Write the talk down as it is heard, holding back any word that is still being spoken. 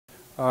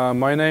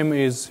My name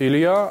is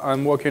Ilya.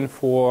 I'm working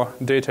for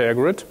Data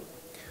Egret.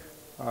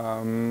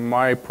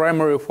 My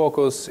primary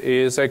focus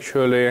is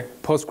actually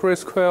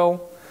PostgreSQL,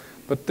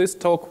 but this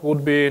talk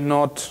would be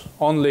not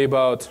only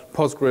about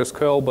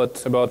PostgreSQL,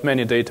 but about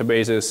many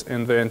databases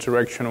in the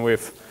interaction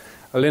with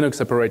a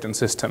Linux operating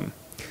system,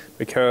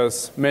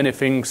 because many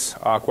things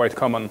are quite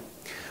common.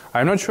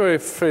 I'm not sure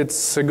if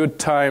it's a good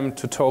time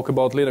to talk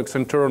about Linux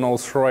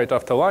internals right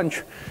after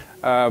lunch,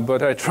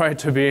 but I try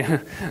to be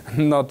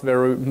not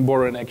very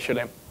boring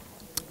actually.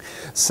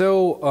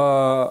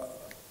 So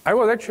I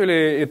was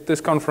actually at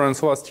this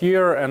conference last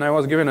year, and I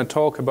was giving a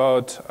talk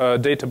about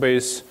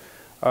database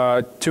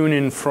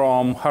tuning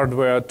from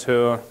hardware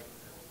to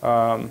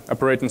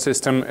operating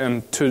system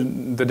and to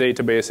the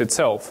database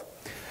itself.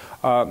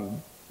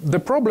 The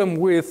problem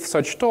with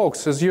such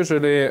talks is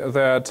usually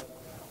that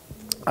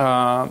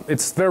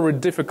it's very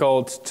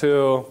difficult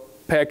to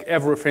pack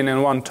everything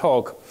in one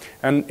talk,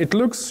 and it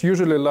looks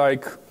usually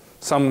like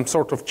some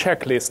sort of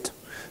checklist.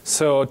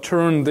 So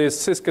turn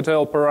this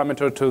sysctl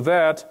parameter to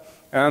that,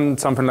 and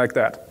something like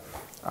that.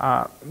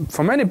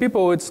 For many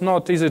people, it's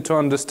not easy to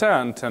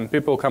understand, and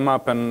people come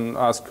up and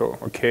ask,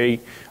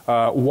 okay,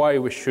 why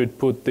we should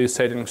put these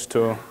settings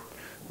to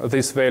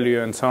this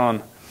value and so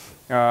on.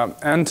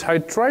 And I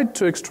tried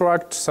to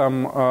extract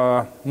some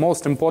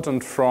most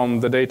important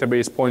from the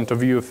database point of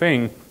view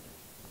thing,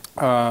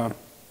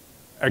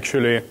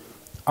 actually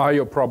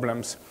I/O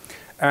problems,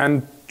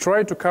 and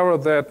try to cover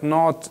that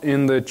not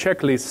in the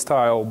checklist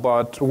style,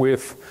 but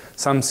with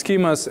some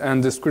schemas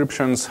and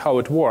descriptions how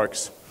it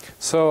works.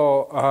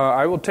 So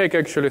I will take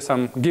actually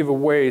some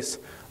giveaways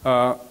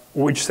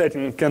which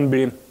setting can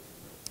be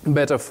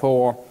better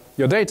for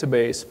your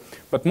database,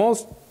 but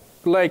most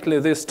likely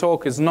this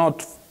talk is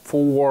not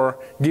for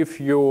give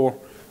you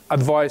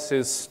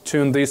advices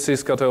tune this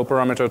sysctl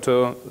parameter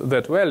to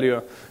that value,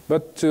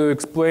 but to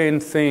explain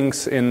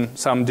things in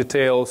some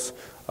details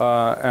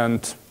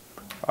and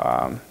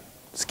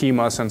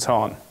schemas and so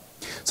on.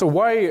 So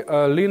why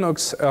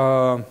Linux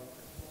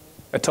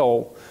at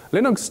all?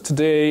 Linux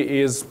today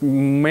is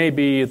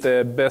maybe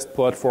the best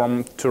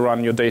platform to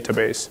run your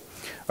database.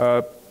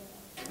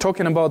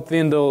 Talking about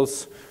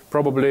Windows,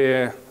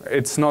 probably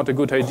it's not a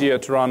good idea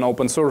to run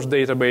open source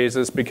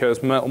databases,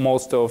 because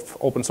most of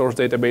open source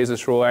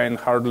databases rely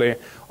hardly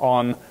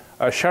on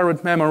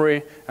shared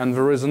memory, and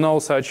there is no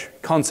such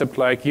concept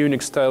like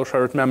Unix style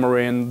shared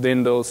memory in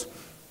Windows.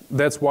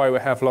 That's why we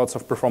have lots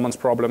of performance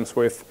problems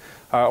with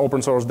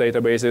open source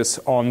databases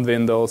on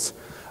Windows.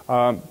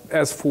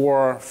 As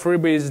for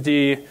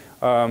FreeBSD,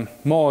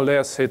 more or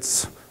less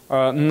it's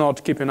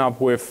not keeping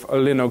up with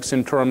Linux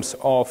in terms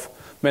of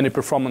many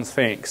performance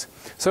things.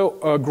 So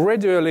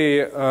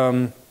gradually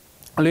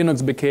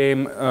Linux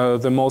became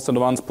the most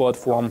advanced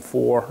platform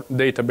for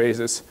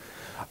databases.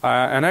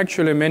 And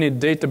actually many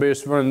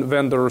database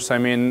vendors, I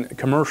mean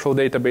commercial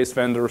database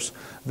vendors,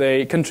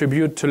 they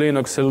contribute to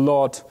Linux a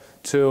lot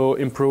to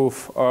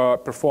improve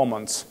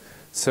performance.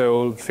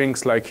 So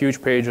things like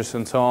huge pages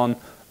and so on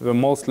were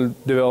mostly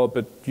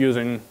developed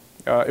using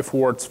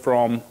efforts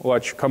from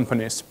large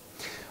companies.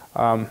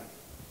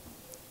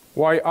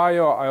 Why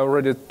I/O? I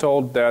already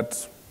told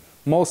that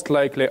most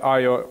likely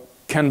I/O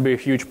can be a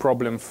huge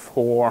problem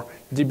for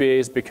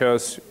DBAs,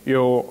 because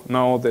you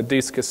know the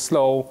disk is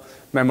slow,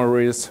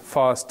 memory is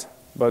fast,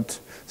 but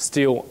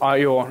still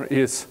I/O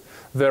is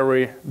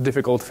very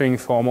difficult thing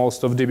for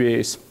most of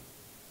DBAs.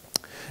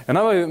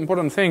 Another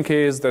important thing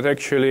is that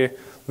actually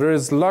there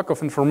is lack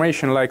of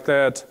information like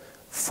that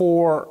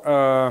for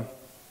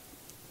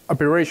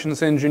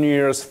operations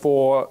engineers,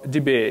 for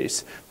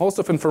DBAs. Most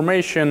of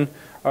information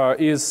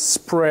is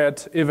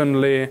spread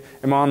evenly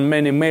among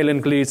many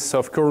mailing lists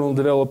of kernel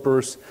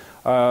developers,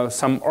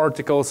 some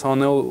articles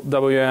on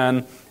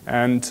LWN,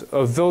 and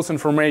those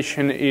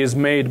information is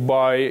made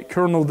by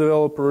kernel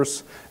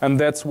developers, and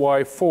that's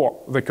why for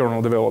the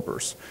kernel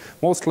developers.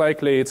 Most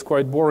likely it's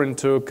quite boring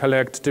to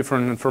collect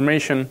different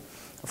information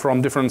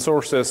from different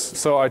sources,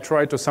 so I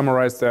try to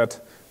summarize that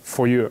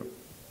for you.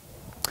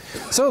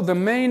 So the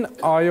main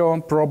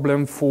I/O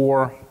problem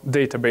for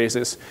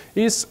databases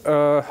is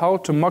how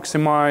to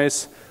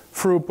maximize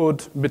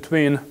throughput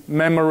between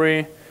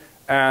memory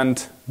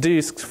and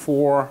disks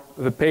for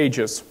the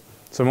pages.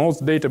 So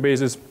most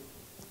databases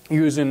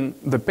using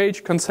the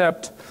page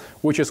concept,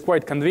 which is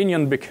quite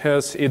convenient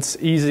because it's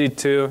easy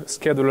to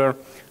schedule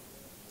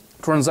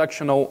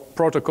transactional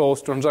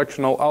protocols,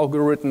 transactional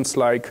algorithms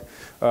like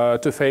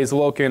two-phase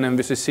lock-in,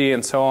 MVCC,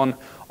 and so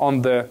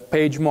on the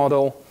page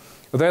model.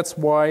 That's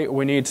why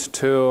we need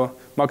to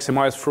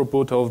maximize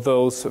throughput of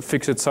those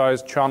fixed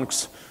size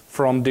chunks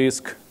from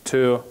disk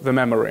to the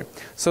memory.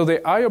 So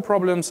the I/O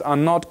problems are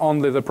not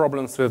only the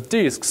problems with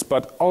disks,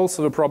 but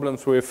also the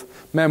problems with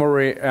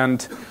memory,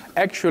 and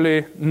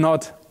actually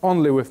not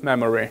only with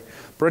memory.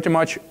 Pretty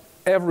much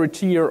every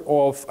tier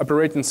of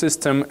operating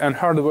system and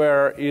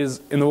hardware is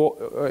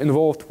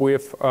involved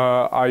with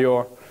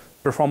I/O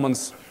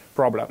performance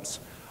problems.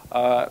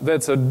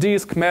 That's a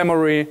disk,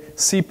 memory,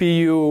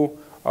 CPU,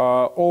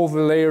 all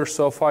the layers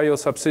of I/O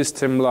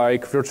subsystem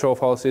like virtual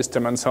file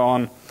system and so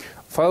on.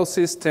 file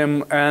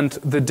system, and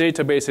the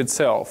database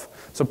itself.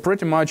 So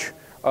pretty much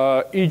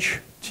each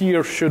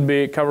tier should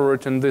be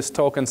covered in this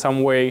talk in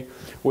some way,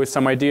 with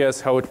some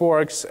ideas how it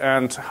works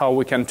and how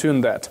we can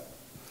tune that.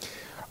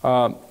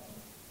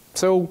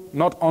 So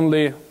not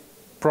only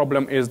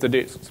problem is the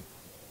disks.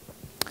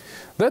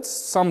 That's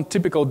some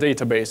typical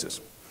databases.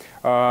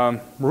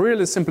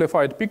 Really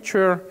simplified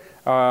picture.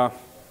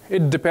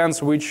 It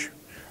depends which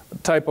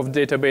type of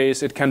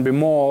database. It can be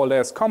more or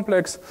less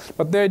complex,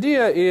 but the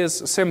idea is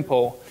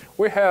simple.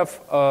 We have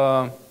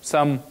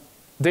some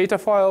data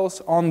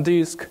files on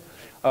disk,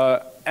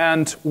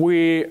 and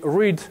we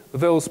read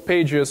those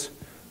pages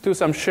to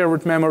some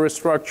shared memory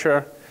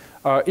structure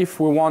if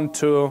we want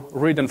to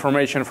read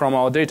information from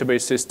our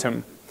database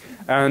system.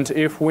 And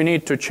if we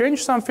need to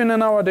change something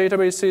in our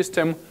database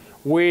system,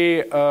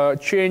 we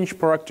change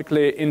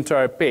practically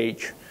entire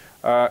page.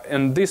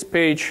 And this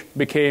page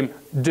became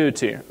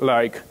dirty,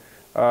 like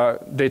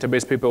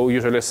database people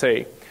usually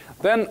say.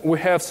 Then we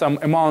have some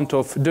amount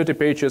of dirty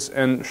pages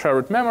in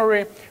shared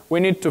memory. We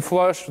need to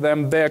flush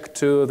them back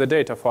to the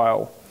data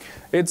file.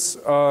 It's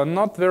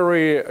not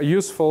very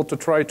useful to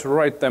try to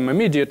write them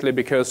immediately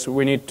because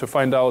we need to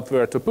find out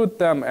where to put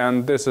them,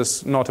 and this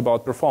is not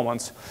about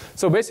performance.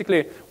 So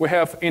basically, we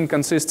have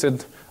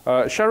inconsistent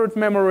shared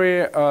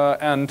memory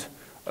and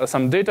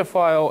some data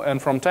file,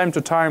 and from time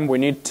to time we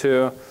need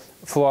to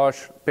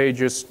flush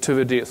pages to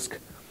the disk.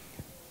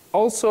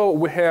 Also,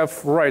 we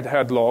have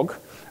write-ahead log.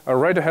 A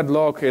write-ahead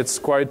log is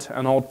quite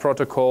an old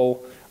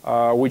protocol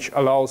which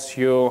allows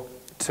you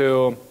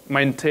to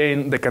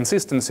maintain the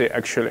consistency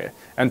actually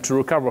and to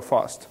recover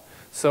fast.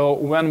 So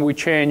when we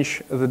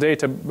change the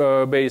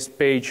database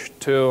page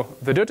to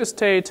the dirty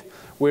state,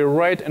 we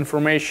write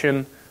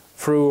information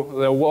through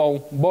the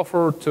wall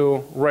buffer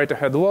to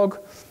write-ahead log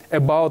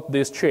about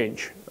this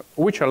change,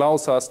 which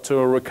allows us to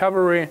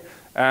recovery,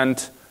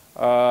 and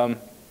at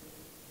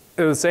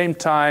the same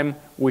time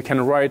we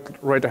can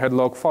write-ahead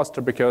log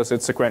faster because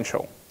it's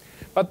sequential.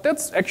 But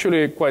that's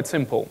actually quite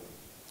simple.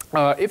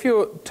 If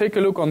you take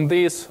a look on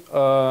this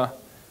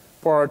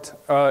part,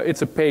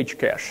 it's a page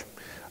cache.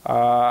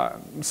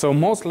 So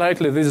most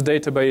likely this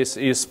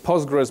database is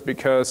Postgres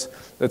because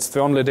that's the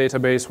only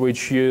database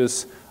which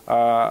use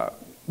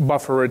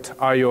buffered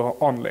I/O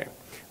only.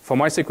 For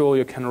MySQL,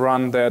 you can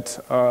run that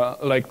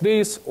like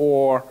this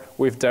or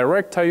with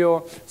direct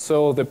I/O,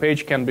 so the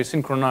page can be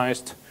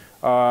synchronized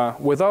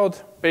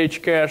without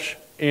page cache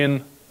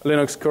in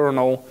Linux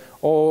kernel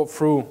or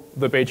through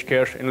the page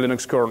cache in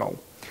Linux kernel.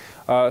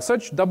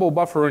 Such double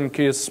buffering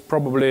is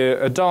probably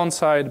a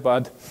downside,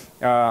 but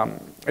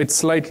it's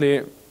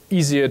slightly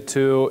easier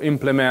to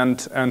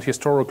implement, and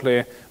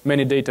historically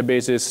many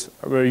databases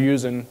were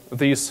using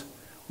this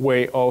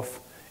way of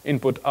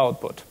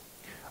input-output.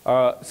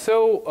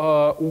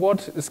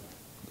 What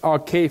are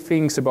key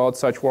things about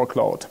such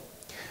workload?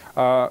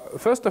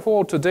 First of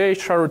all, today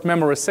shared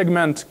memory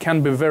segment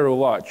can be very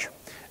large,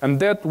 and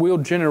that will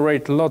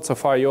generate lots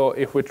of I/O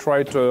if we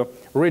try to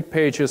read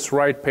pages,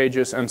 write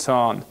pages, and so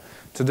on.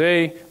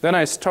 Today, then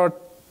I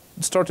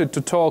started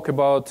to talk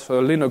about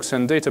Linux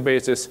and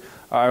databases.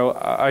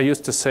 I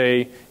used to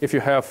say if you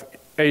have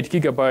 8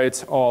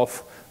 gigabytes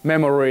of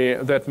memory,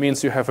 that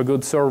means you have a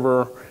good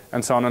server,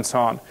 and so on and so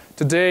on.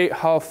 Today,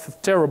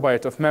 half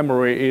terabyte of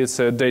memory is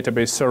a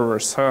database server.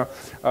 So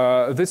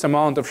this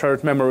amount of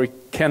shared memory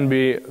can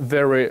be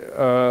very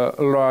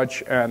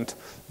large, and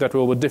that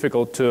will be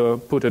difficult to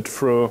put it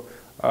through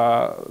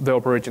the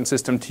operating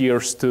system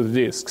tiers to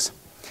the disks.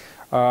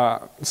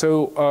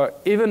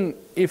 Even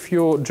if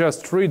you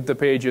just read the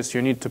pages,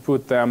 you need to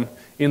put them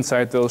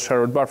inside those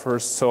shared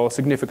buffers, so a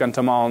significant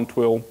amount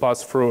will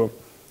pass through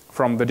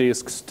from the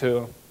disks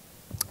to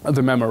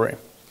the memory.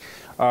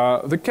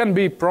 There can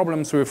be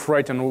problems with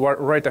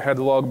write-ahead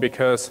log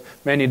because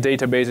many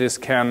databases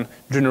can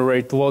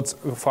generate lots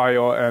of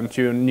I/O and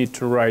you need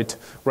to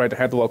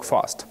write-ahead log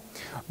fast.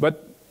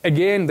 But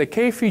again, the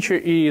key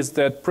feature is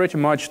that pretty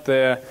much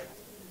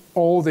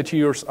all the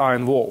tiers are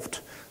involved.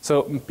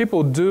 So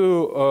people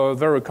do a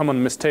very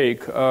common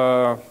mistake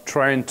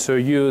trying to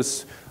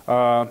use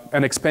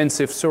an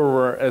expensive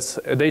server as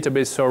a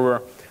database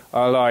server,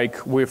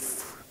 like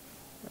with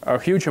a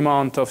huge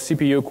amount of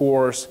CPU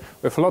cores,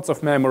 with lots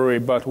of memory,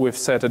 but with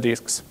SATA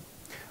disks.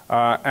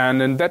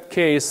 And in that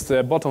case,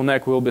 the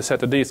bottleneck will be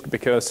SATA disk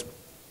because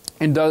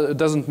it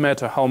doesn't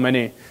matter how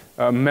many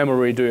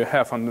memory do you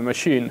have on the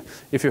machine.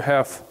 If you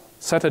have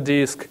SATA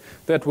disk,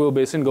 that will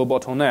be a single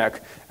bottleneck,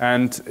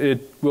 and it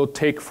will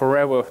take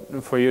forever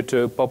for you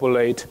to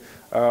populate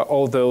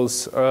all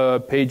those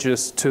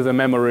pages to the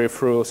memory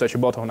through such a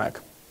bottleneck.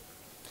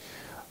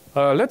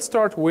 Let's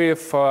start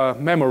with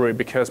memory,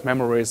 because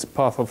memory is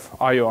part of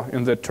I/O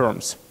in the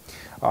terms.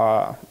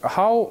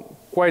 How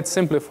quite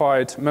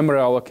simplified memory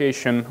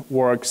allocation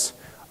works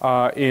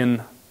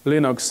in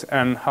Linux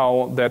and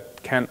how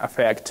that can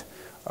affect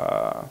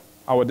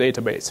our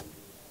database.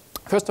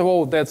 First of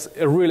all, that's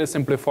a really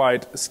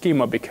simplified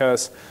schema,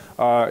 because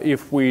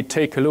if we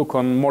take a look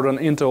on modern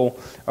Intel,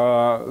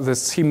 the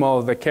schema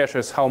of the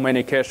caches, how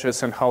many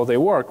caches and how they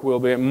work, will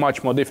be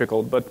much more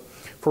difficult. But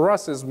for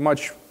us, it's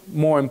much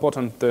more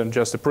important than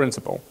just a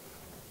principle.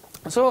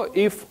 So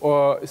if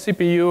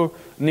CPU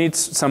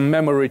needs some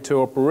memory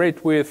to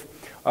operate with,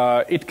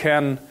 it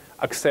can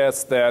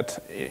access that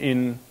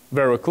in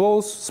very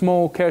close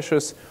small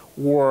caches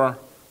or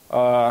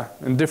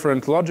in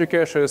different logic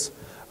caches.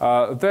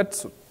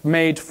 That's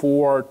made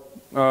for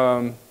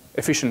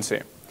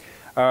efficiency.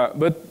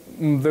 But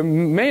the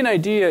main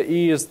idea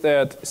is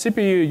that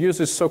CPU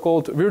uses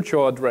so-called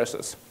virtual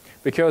addresses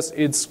because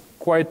it's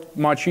quite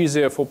much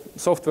easier for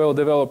software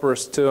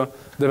developers to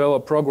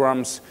develop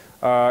programs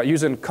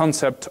using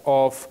concept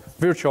of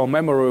virtual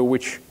memory,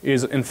 which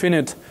is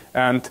infinite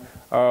and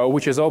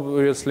which is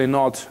obviously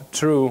not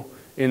true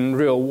in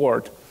real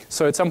world.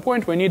 So at some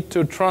point we need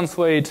to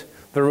translate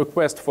the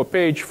request for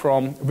page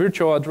from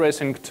virtual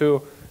addressing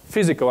to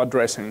physical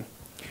addressing.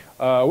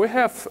 We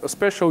have a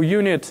special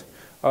unit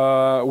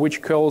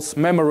which calls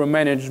memory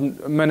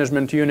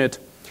management unit,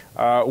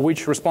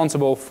 which is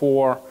responsible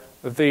for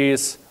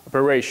this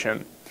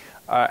operation.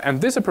 And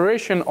this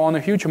operation on a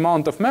huge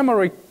amount of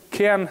memory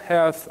can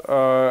have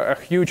a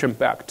huge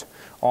impact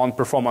on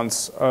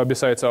performance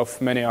besides of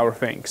many other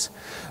things.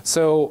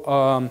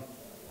 So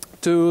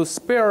to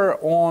spare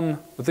on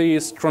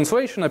this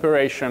translation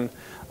operation,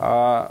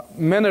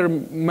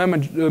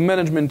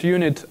 management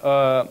unit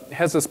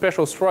has a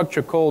special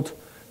structure called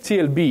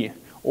TLB,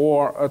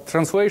 or a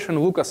translation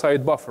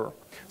look-aside buffer.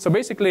 So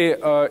basically,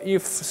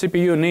 if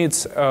CPU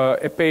needs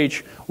a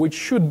page which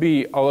should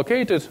be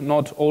allocated,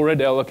 not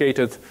already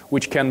allocated,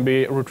 which can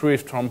be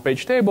retrieved from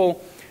page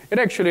table, it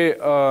actually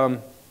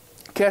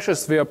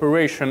caches the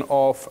operation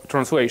of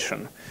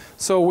translation.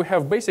 So we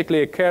have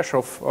basically a cache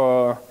of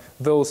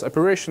those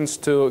operations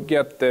to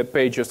get the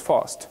pages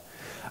fast.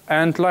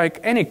 And like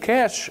any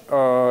cache,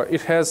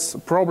 it has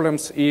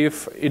problems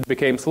if it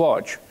becomes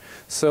large.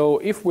 So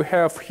if we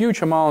have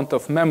huge amount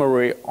of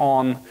memory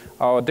on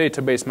our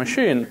database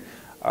machine,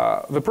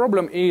 the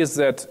problem is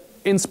that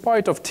in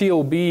spite of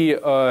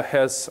TLB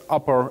has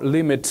upper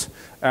limit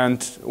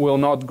and will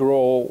not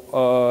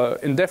grow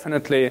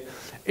indefinitely,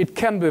 it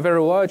can be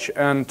very large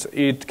and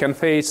it can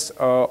face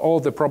all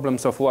the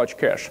problems of large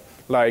cache,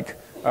 like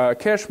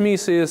cache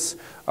misses,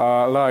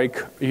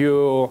 like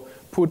you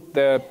put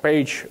the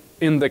page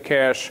in the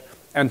cache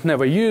and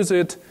never use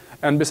it,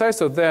 and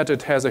besides of that,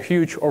 it has a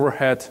huge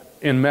overhead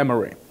in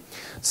memory.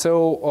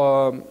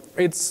 So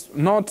it's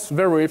not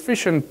very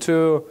efficient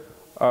to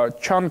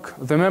chunk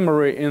the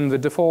memory in the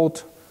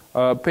default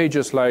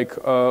pages like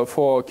 4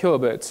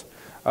 kilobytes,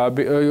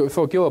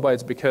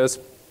 because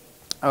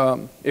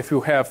if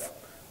you have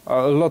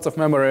lots of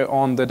memory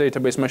on the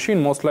database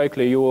machine, most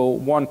likely you will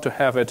want to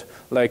have it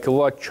like a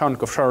large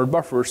chunk of shared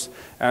buffers,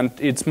 and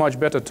it's much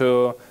better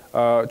to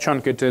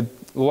chunk it in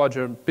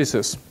larger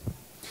pieces.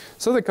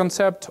 So the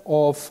concept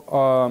of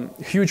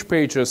huge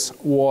pages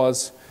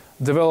was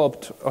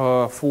developed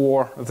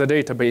for the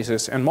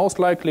databases, and most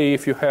likely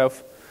if you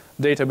have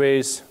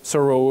database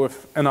server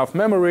with enough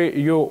memory,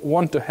 you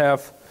want to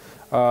have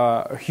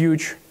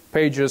huge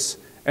pages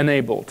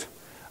enabled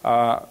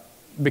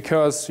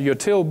because your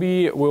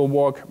TLB will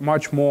work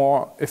much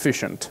more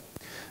efficient.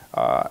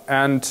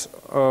 And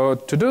to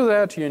do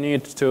that, you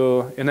need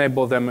to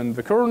enable them in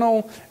the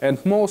kernel,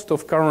 and most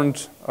of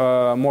current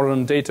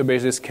modern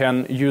databases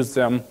can use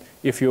them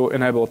if you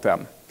enable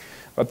them.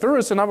 But there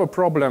is another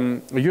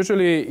problem.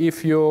 Usually,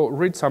 if you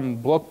read some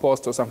blog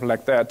post or something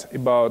like that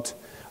about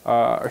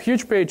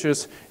huge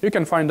pages, you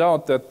can find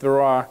out that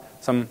there are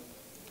some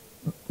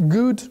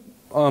good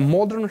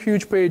modern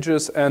huge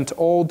pages and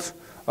old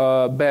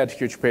bad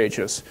huge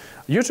pages.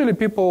 Usually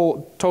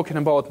people talking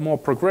about more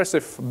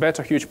progressive,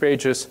 better huge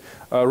pages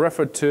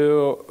refer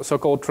to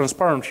so-called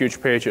transparent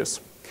huge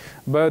pages.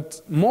 But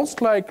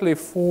most likely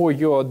for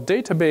your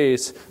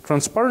database,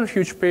 transparent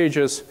huge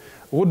pages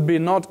would be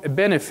not a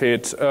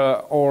benefit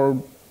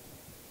or,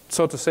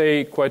 so to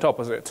say, quite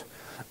opposite.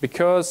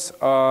 Because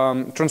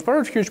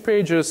transparent huge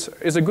pages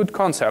is a good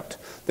concept.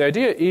 The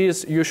idea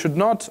is you should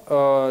not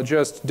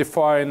just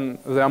define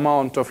the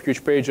amount of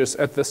huge pages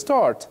at the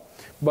start,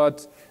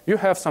 but you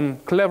have some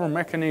clever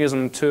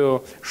mechanism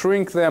to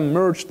shrink them,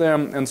 merge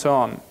them, and so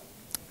on.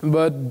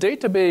 But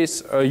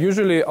database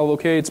usually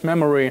allocates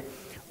memory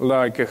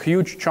like a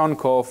huge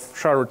chunk of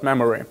shared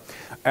memory.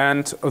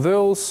 And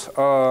those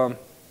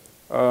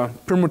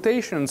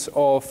permutations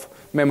of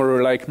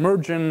memory like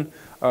merging,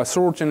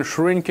 sorting,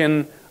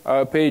 shrinking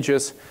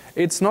pages,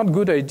 it's not a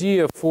good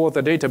idea for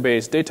the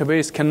database.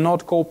 Database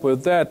cannot cope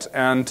with that,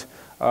 and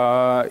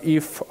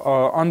if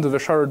under the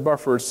shared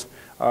buffers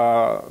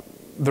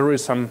there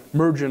is some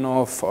merging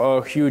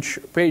of huge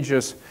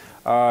pages,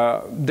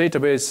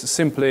 database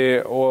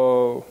simply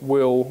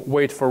will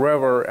wait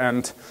forever,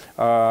 and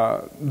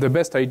the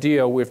best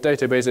idea with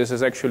databases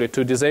is actually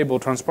to disable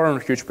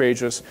transparent huge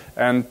pages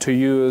and to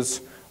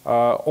use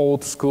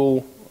old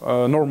school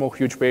normal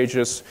huge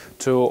pages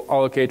to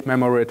allocate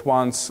memory at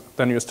once,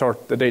 then you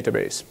start the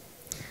database.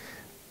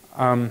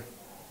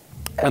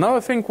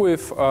 Another thing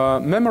with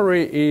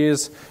memory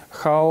is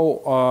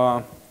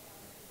how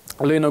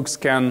Linux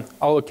can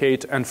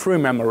allocate and free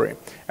memory.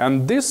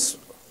 And this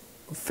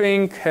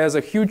thing has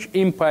a huge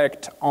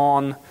impact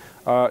on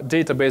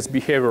database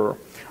behavior.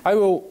 I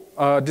will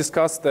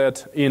discuss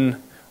that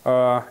in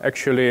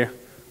actually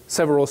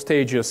several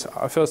stages.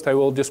 First, I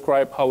will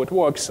describe how it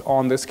works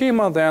on the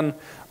schema, then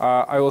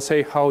I will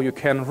say how you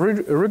can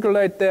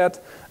regulate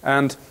that,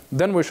 and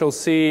then we shall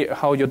see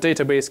how your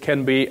database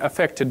can be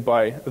affected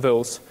by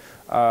those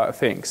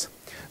things.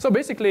 So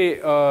basically,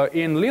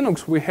 in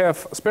Linux, we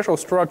have a special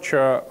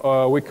structure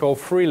we call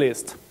free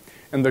list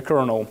in the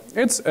kernel.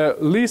 It's a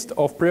list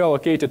of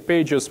pre-allocated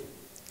pages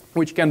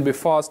which can be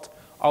fast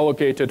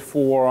allocated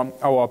for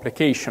our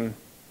application.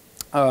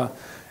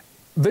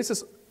 This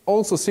is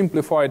also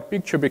simplified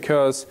picture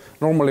because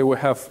normally we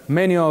have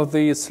many of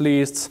these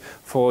lists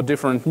for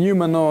different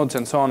NUMA nodes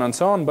and so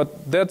on,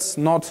 but that's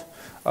not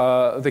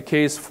the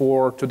case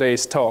for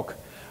today's talk.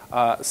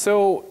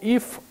 So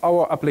if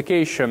our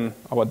application,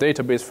 our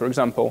database for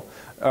example,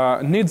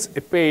 needs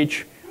a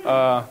page,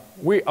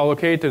 we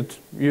allocate it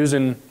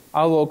using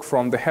alloc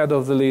from the head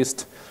of the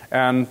list,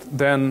 and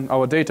then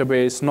our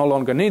database no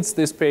longer needs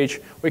this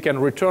page. We can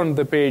return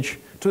the page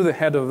to the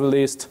head of the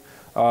list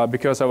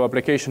because our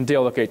application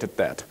deallocated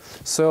that.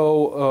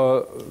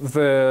 So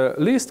the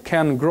list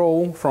can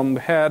grow from the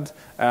head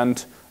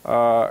and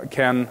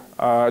can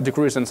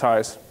decrease in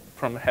size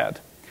from the head.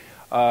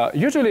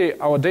 Usually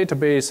our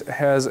database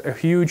has a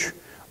huge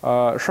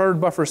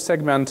shared buffer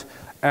segment,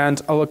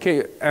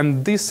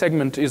 and this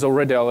segment is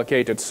already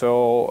allocated,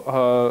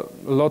 so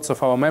lots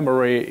of our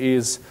memory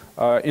is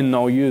in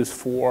no use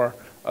for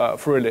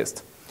free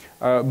list.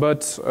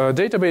 But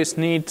database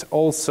need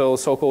also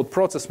so-called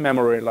process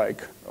memory,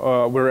 like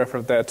we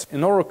refer that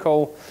in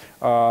Oracle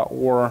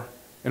or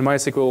in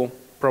MySQL,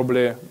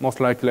 probably most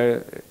likely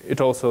it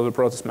also the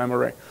process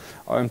memory.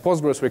 In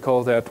Postgres we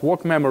call that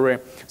work memory,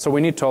 so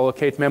we need to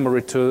allocate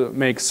memory to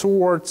make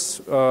sorts,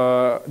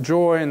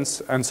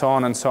 joins, and so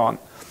on and so on.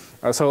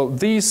 So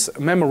these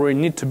memory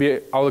need to be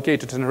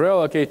allocated and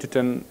reallocated,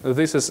 and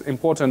this is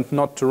important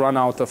not to run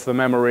out of the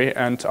memory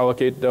and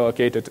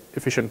deallocate it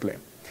efficiently.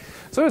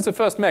 So it's the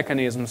first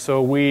mechanism.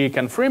 So we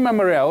can free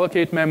memory,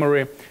 allocate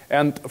memory,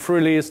 and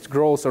free list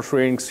grows or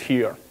shrinks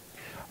here.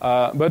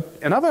 But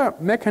another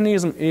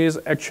mechanism is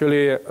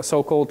actually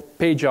so-called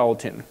page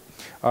outing.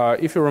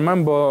 If you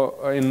remember,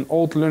 in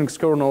old Linux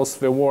kernels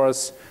there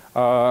was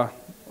a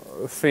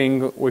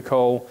thing we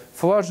call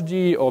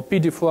flushd or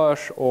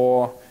pdflush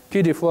or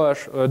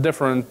pdflush,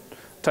 different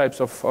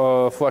types of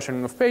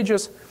flushing of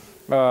pages.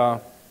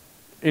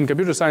 In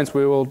computer science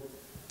we will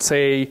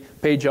say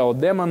page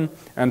out daemon,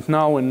 and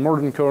now in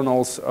modern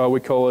kernels we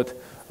call it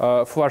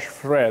flush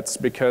threads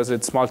because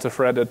it's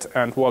multi-threaded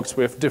and works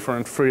with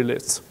different free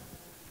lists.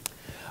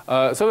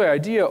 So the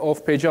idea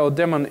of page out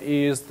daemon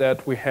is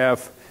that we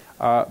have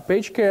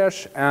page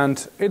cache,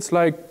 and it's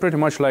like pretty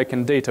much like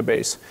in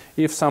database.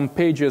 If some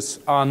pages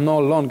are no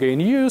longer in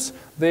use,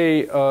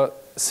 they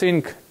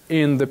sync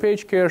in the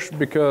page cache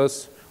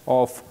because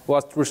of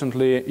last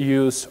recently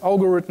used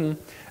algorithm,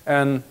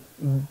 and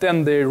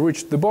then they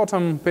reach the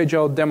bottom. Page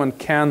out daemon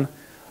can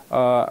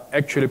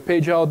actually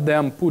page out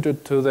them, put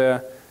it to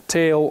the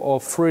tail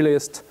of free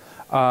list,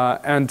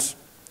 and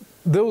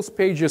those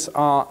pages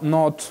are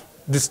not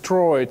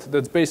destroyed.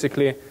 That's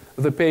basically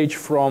the page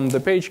from the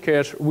page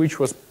cache which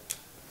is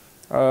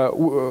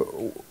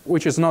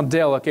not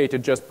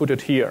deallocated, just put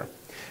it here.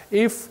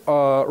 If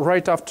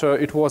right after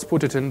it was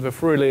put it in the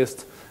free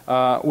list,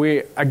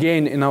 we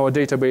again in our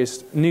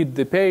database need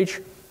the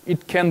page,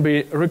 it can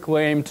be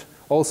reclaimed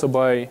also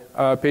by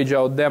page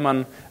out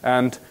daemon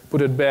and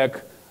put it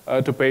back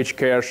to page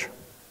cache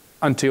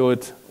until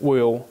it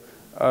will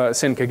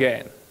sync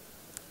again.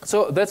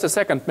 So that's the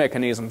second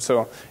mechanism.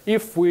 So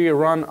if we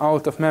run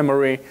out of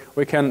memory,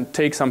 we can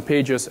take some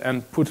pages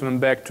and put them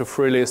back to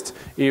free list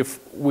if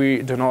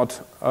we do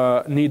not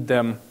need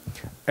them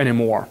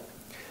anymore.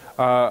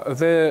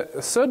 The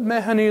third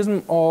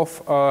mechanism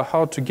of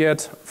how to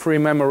get free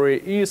memory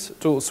is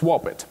to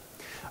swap it.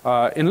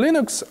 In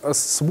Linux,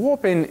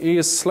 swapping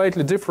is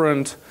slightly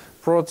different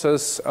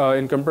process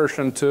in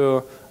comparison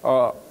to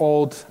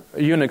old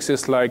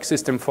Unixes like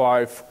System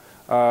 5,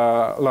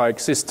 like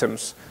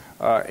systems.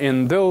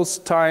 In those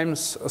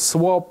times,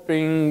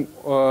 swapping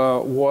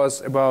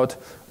was about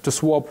to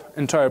swap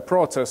entire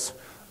process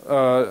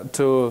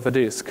to the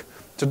disk.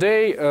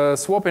 Today,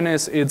 swapping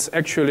it's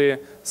actually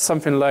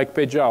something like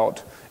page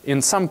out.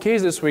 In some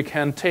cases, we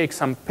can take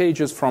some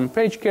pages from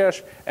page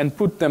cache and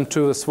put them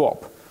to the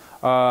swap.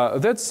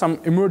 That's some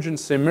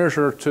emergency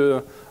measure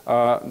to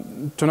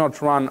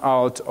not run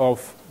out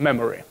of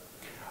memory.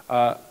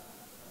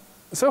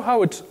 So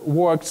how it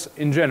works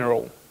in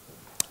general?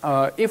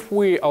 If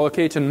we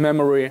allocate in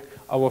memory,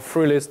 our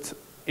free list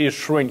is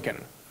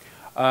shrinking.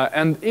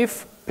 And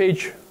if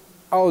page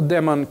out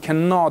daemon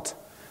cannot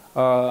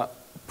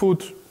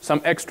put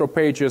some extra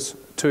pages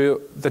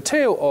to the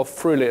tail of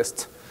free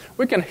list,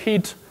 we can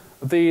hit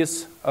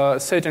this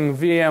setting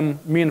VM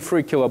min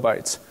 3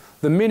 kilobytes,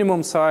 the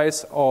minimum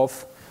size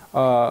of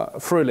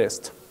free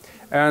list.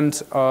 And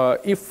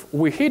if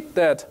we hit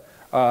that,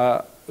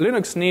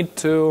 Linux need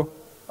to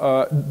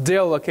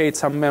deallocate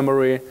some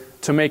memory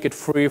to make it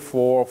free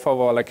for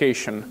further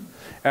allocation.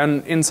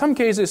 And in some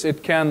cases,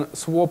 it can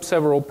swap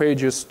several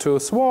pages to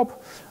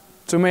swap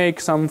to make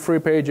some free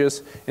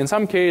pages. In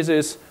some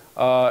cases,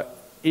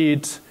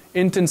 it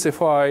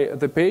intensifies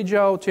the page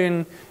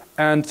outing,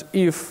 and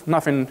if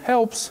nothing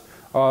helps,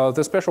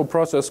 the special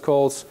process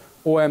called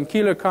OM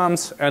killer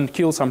comes and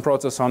kills some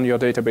process on your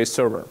database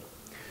server.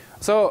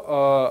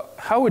 So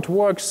how it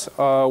works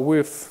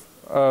with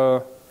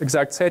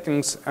exact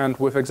settings and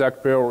with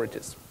exact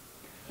priorities.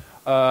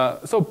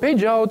 So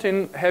page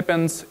outing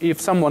happens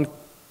if someone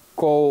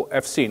call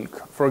fsync.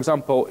 For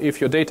example, if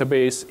your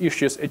database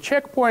issues a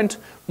checkpoint,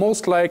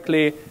 most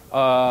likely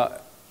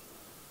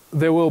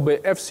there will be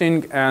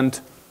fsync and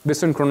the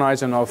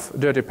synchronizing of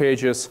dirty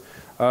pages.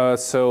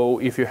 So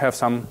if you have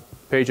some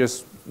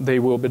pages, they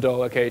will be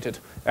deallocated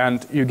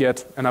and you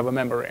get another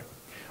memory.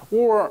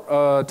 Or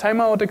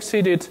timeout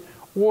exceeded,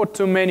 or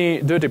too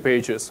many dirty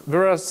pages.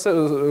 There are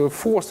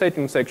 4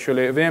 settings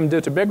actually: VM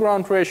dirty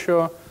background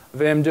ratio,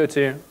 VM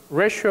dirty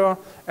ratio,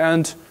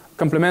 and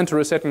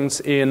complementary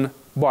settings in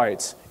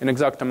bytes, in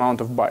exact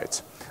amount of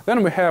bytes.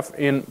 Then we have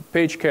in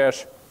page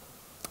cache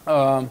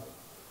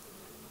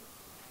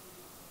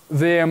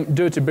VM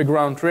dirty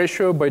background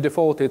ratio. By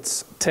default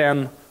it's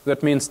 10.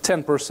 That means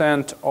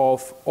 10%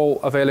 of all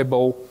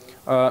available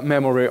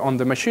memory on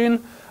the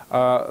machine.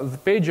 The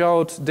page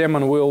out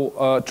daemon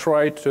will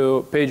try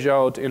to page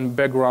out in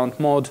background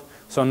mode,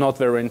 so not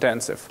very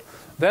intensive.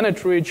 Then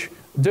it reaches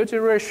dirty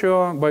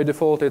ratio. By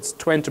default it's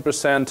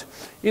 20%.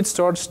 It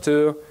starts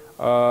to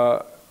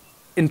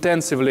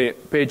intensively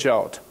page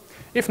out.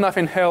 If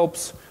nothing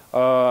helps,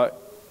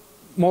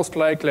 most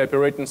likely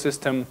operating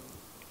system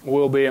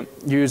will be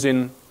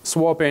using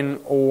swapping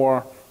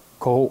or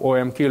call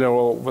OM killer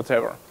or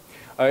whatever.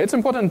 It's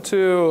important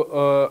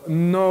to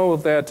know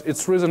that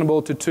it's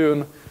reasonable to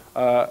tune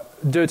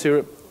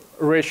dirty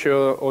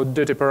ratio or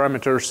dirty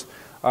parameters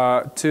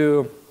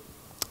to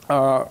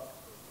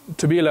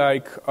be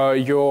like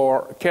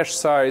your cache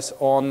size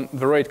on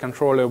the RAID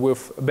controller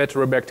with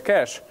battery-backed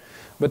cache.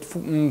 But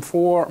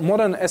for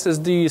modern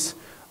SSDs,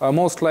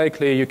 most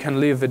likely you can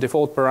leave the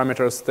default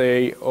parameters.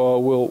 They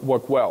will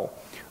work well.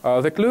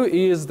 The clue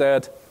is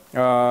that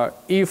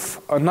if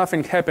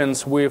nothing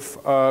happens with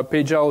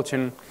page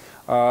outing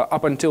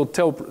up until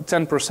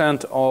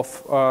 10%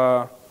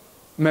 of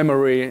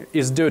memory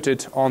is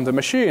dirtied on the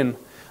machine,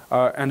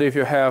 and if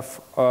you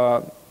have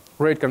a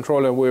RAID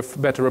controller with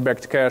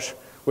battery-backed cache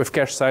with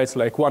cache size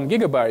like 1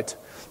 GB,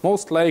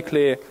 most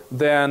likely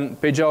then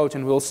page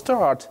outing will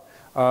start.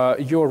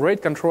 Your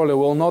RAID controller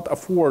will not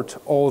afford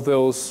all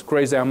those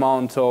crazy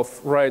amount of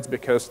writes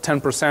because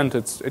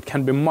 10% it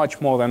can be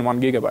much more than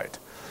 1 GB.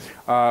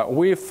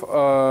 With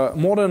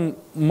modern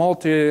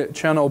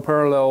multi-channel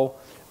parallel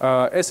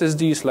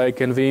SSDs like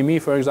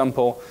NVMe, for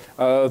example,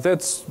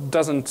 that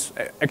doesn't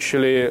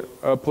actually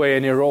play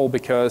any role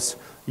because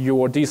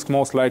your disk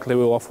most likely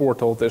will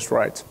afford all this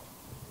writes.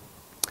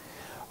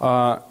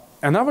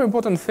 Another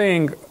important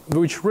thing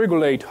which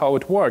regulates how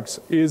it works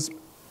is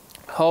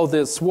how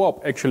the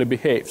swap actually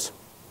behaves.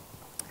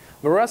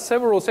 There are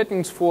several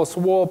settings for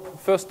swap.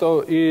 First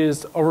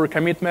is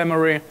overcommit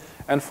memory,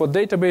 and for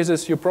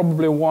databases you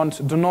probably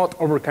want do not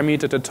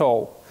overcommit it at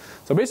all.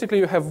 So basically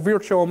you have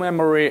virtual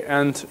memory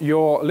and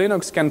your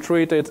Linux can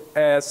treat it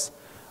as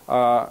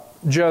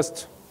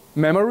just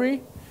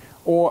memory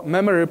or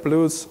memory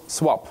plus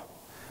swap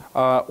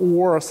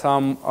or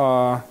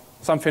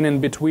something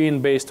in between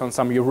based on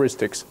some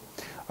heuristics.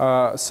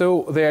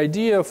 So the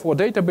idea for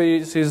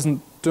database is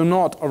do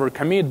not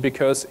overcommit,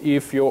 because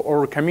if you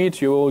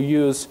overcommit you will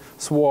use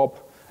swap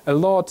a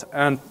lot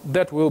and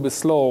that will be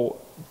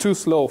too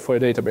slow for a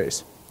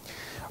database.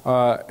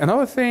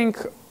 Another thing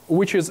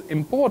which is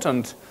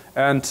important,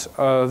 and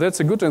that's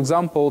a good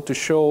example to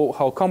show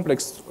how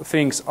complex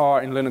things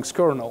are in Linux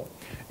kernel,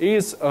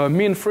 is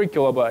mean free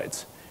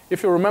kilobytes.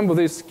 If you remember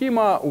this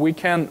schema, we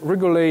can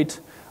regulate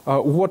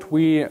what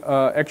we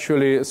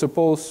actually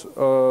suppose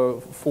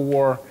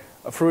for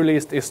a free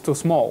list is too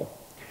small.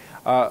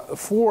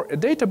 For a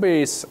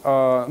database,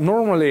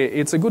 normally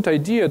it's a good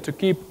idea to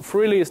keep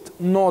free list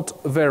not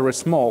very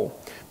small,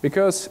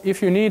 because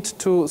if you need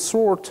to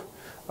sort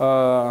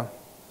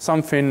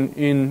something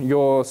in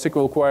your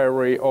SQL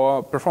query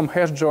or perform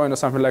hash join or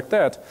something like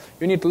that,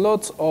 you need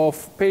lots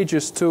of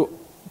pages to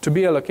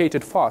be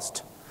allocated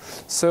fast.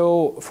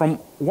 So from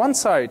one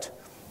side,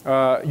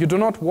 you do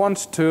not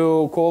want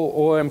to call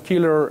OM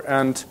killer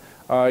and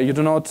you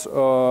do not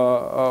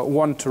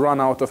want to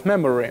run out of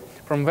memory.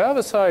 From the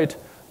other side,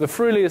 the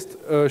free list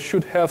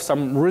should have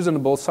some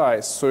reasonable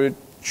size, so it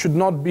should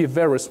not be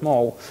very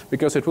small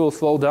because it will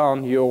slow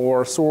down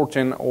your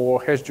sorting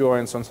or hash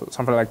joins and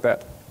something like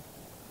that.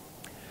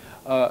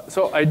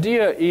 So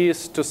idea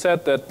is to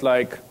set that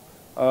like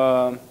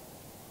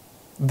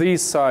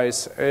this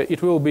size,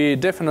 it will be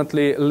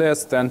definitely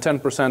less than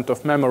 10%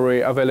 of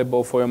memory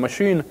available for your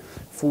machine.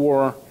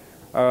 For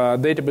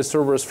database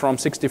servers from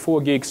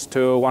 64 gigs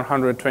to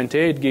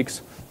 128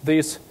 gigs,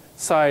 this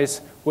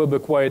size will be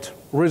quite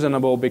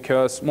reasonable,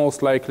 because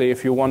most likely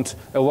if you want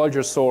a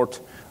larger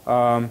sort,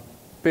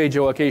 page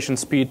allocation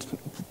speed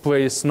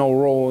plays no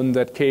role in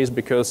that case,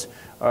 because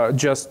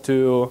just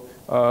to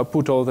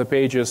put all the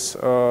pages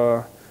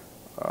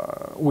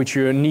which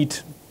you need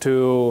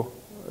to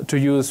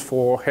use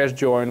for hash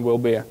join will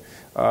be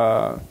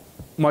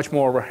much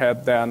more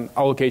overhead than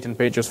allocating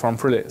pages from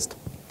free list.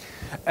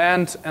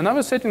 And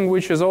another setting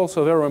which is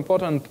also very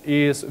important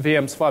is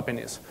VM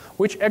swappiness,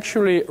 which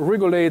actually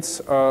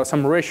regulates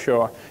some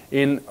ratio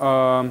in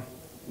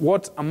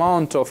what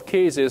amount of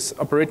cases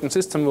operating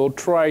system will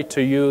try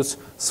to use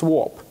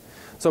swap.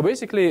 So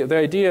basically the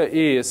idea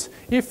is,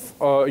 if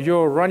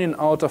you're running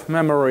out of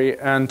memory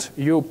and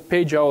your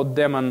page out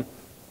daemon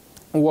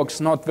works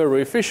not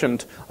very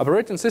efficient,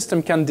 operating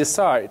system can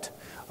decide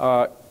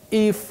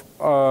if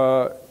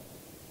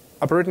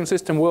operating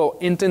system will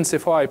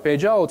intensify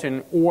page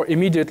outing or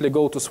immediately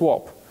go to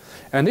swap.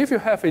 And if you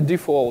have a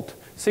default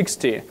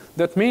 60,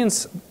 that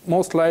means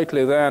most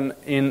likely then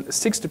in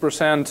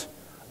 60%,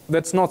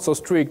 that's not so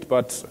strict,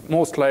 but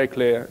most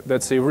likely,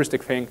 that's a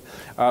heuristic thing,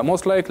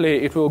 most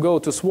likely it will go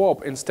to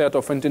swap instead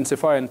of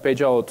intensifying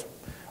page out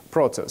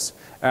process.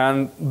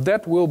 And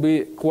that will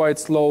be quite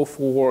slow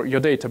for your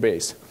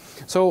database.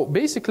 So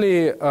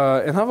basically,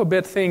 another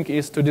bad thing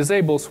is to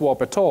disable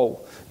swap at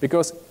all,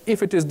 because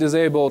if it is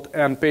disabled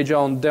and page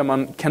out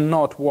daemon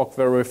cannot work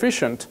very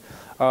efficient,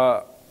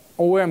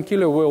 OEM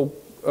killer will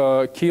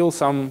kill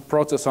some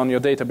process on your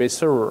database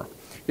server.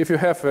 If you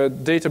have a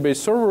database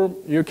server,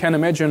 you can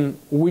imagine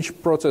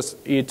which process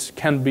it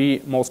can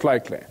be most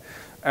likely.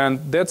 And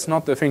that's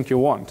not the thing you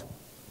want.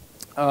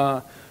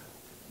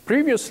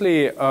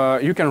 Previously,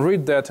 you can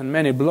read that in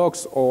many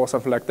blogs or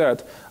something like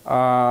that,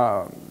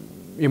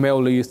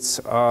 email lists.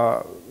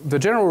 The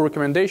general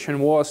recommendation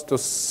was to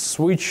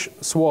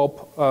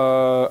swap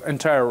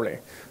entirely,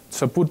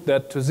 so put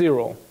that to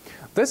 0.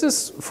 This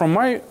is, from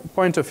my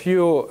point of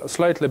view, a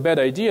slightly bad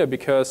idea,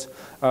 because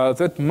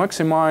that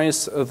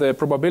maximizes the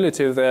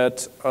probability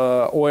that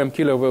OEM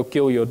killer will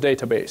kill your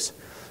database.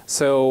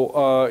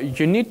 So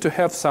you need to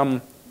have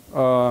some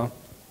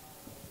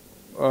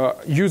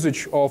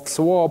usage of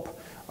swap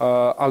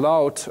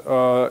allowed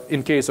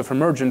in case of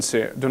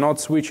emergency. Do not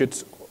switch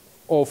it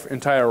off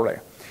entirely.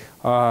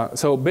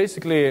 So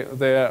basically,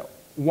 the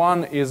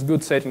one is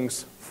good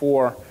settings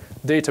for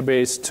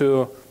database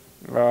to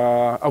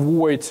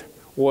avoid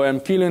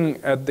OEM killing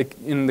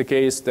in the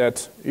case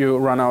that you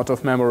run out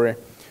of memory.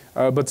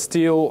 But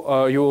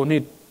still, you will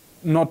need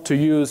not to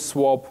use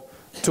swap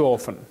too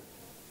often.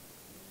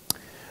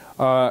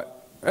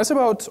 As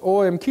about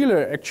OEM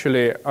killer,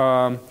 actually,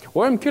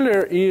 OEM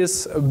killer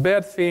is a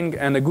bad thing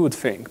and a good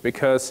thing,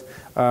 because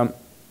I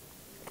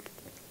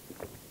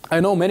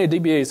know many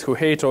DBAs who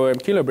hate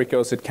OEM killer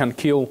because it can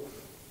kill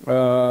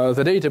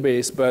the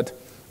database, but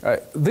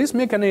this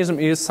mechanism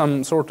is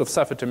some sort of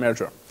safety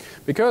measure.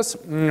 Because,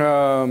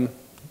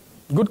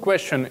 good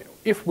question,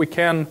 if we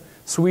can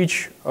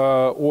switch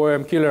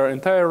OEM killer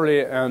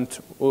entirely, and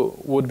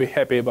would be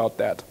happy about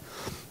that.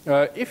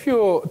 If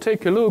you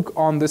take a look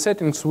on the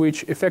settings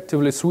which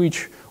effectively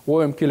switch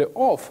OEM killer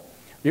off,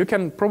 you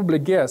can probably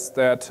guess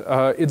that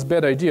it's a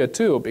bad idea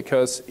too,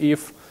 because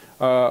if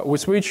we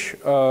switch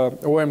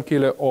OEM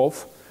killer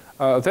off,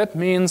 that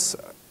means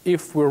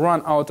if we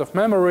run out of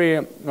memory,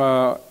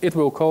 it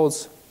will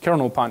cause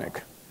kernel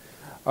panic.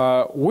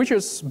 Which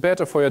is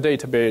better for your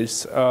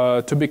database,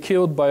 to be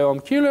killed by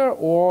OEM killer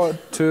or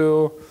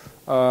to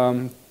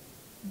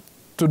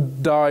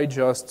die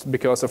just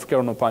because of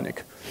kernel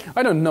panic?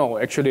 I don't know.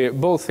 Actually,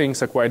 both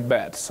things are quite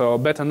bad. So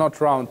better not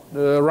run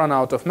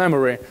out of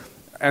memory,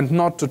 and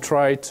not to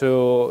try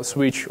to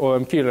switch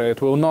OEM killer.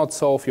 It will not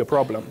solve your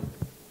problem.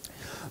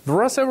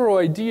 There are several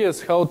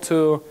ideas how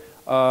to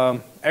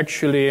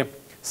actually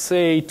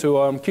say to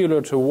OEM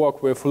killer to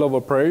work with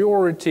lower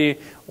priority,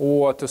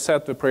 or to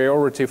set the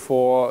priority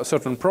for a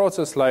certain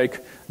process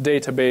like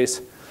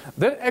database.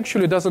 That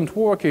actually doesn't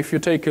work if you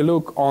take a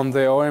look on the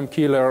OEM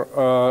killer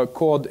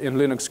code in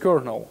Linux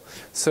kernel.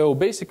 So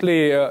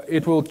basically,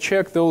 it will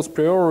check those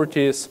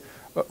priorities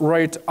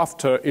right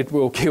after it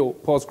will kill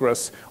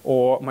Postgres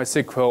or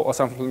MySQL or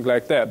something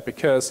like that,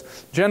 because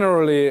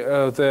generally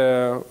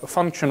the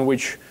function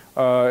which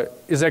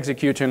is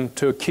executing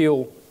to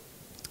kill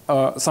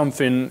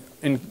something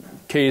in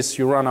case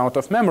you run out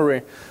of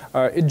memory,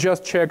 it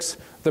just checks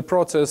the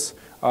process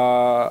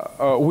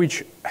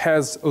which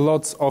has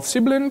lots of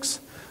siblings.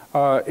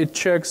 It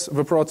checks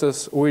the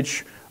process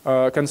which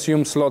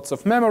consumes lots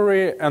of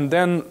memory, and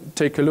then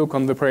take a look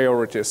on the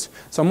priorities.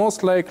 So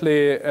most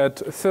likely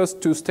at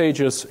first two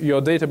stages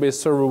your database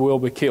server will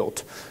be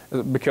killed,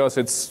 because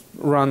it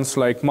runs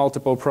like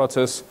multiple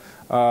processes.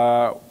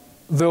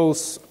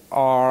 Those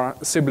are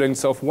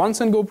siblings of one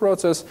single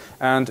process,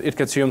 and it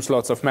consumes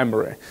lots of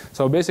memory.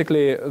 So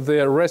basically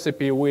the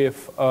recipe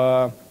with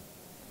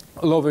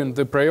lowering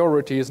the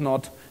priority is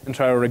not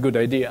entirely a good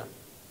idea.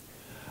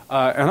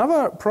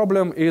 Another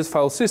problem is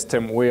file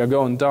system. We are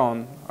going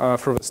down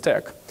through the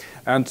stack.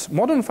 And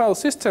modern file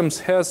systems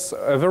has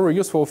a very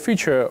useful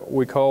feature.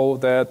 We call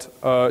that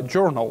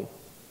journal.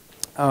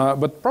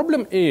 But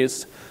problem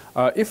is,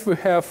 if we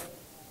have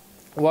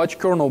large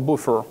kernel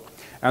buffer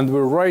and we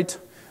write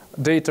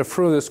data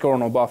through this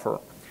kernel buffer.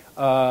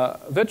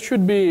 That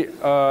should be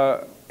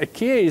a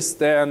case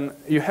then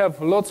you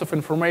have lots of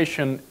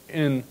information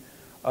in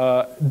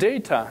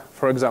data,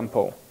 for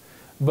example,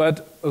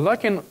 but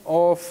lacking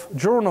of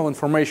journal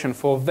information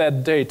for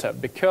that data,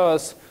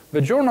 because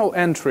the journal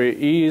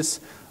entry is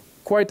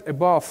quite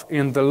above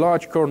in the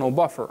large kernel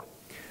buffer.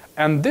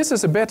 And this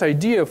is a bad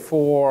idea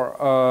for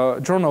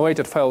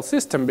journal-related file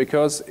system,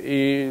 because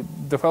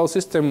the file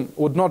system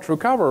would not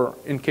recover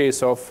in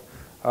case of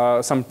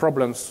some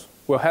problems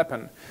will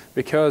happen,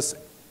 because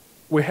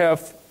we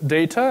have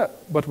data,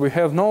 but we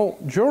have no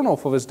journal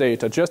for this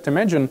data. Just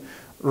imagine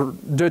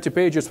dirty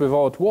pages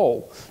without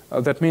wall.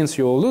 That means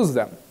you'll lose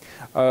them.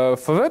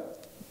 For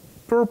that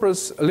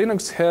purpose,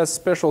 Linux has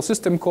special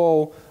system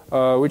call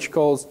which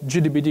calls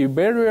GDBD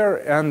barrier,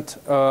 and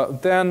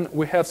then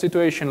we have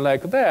situation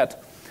like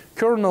that.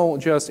 Kernel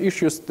just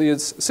issues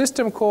this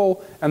system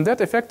call, and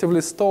that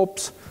effectively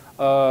stops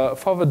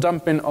further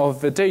dumping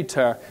of the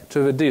data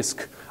to the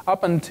disk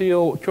up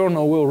until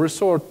kernel will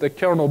resort the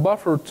kernel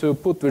buffer to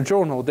put the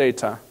journal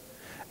data.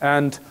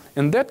 And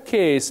in that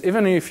case,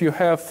 even if you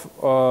have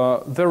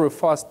very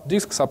fast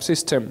disk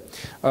subsystem,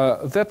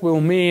 that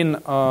will mean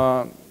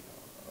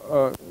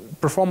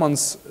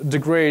performance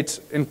degrade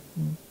in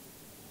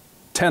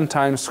 10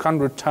 times,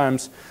 100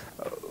 times.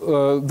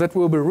 That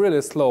will be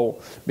really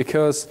slow,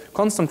 because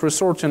constant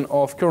resorting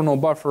of kernel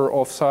buffer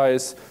of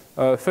size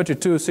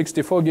 32,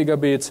 64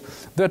 gigabits,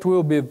 that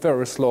will be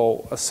very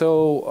slow.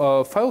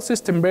 So file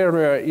system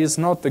barrier is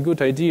not a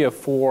good idea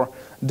for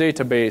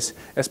database,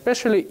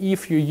 especially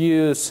if you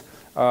use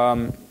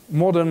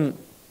modern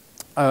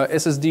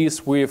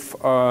SSDs with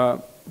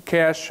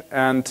cache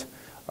and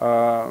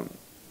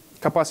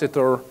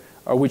capacitor,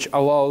 which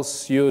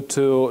allows you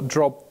to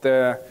drop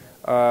the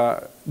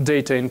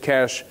data in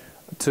cache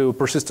to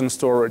persistent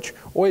storage,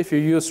 or if you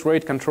use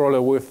RAID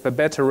controller with the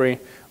battery,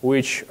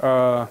 which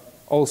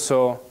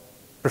also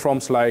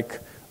performs like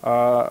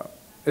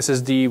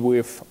SSD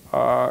with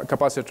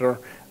capacitor,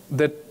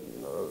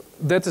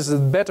 that is a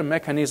better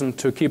mechanism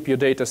to keep your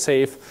data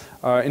safe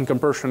in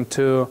comparison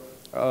to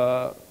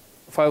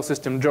file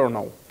system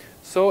journal.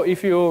 So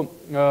if you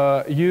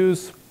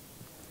use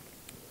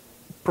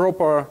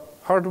proper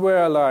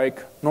hardware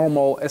like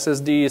normal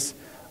SSDs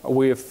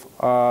with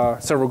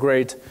server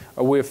grade,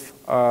 with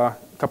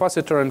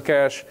capacitor and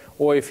cache,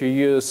 or if you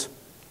use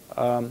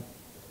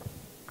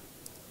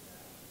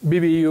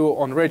BBU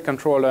on RAID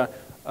controller,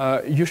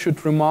 you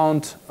should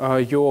remount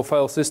your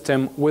file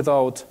system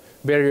without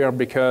barrier,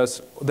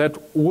 because that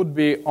would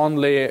be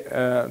only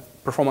a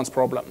performance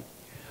problem.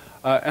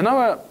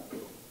 Another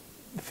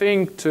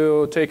thing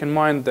to take in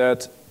mind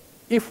that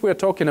if we're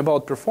talking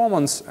about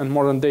performance and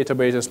modern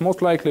databases,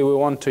 most likely we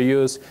want to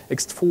use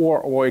X4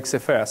 or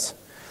XFS.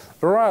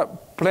 There are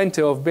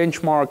plenty of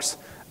benchmarks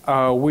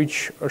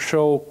which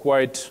show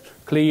quite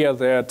clear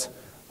that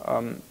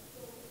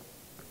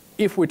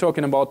if we're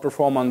talking about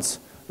performance,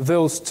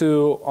 those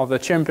two are the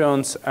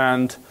champions,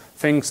 and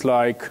things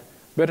like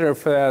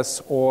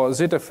BetterFS or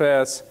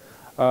ZFS,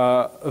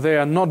 they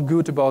are not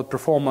good about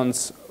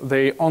performance.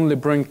 They only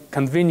bring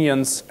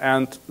convenience,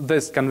 and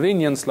this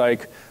convenience,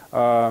 like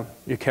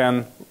you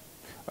can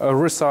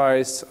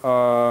resize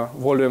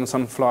volumes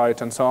on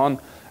flight and so on,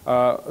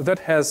 that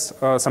has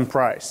some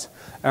price.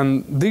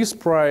 And this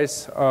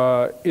price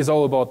is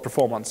all about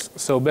performance.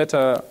 So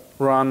better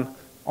run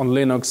on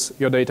Linux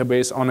your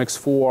database on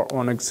X4 or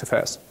on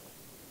XFS.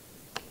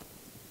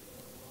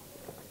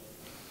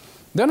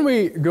 Then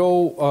we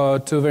go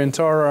to the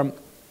entire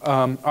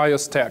IO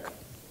stack.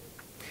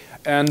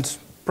 And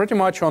pretty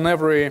much on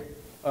every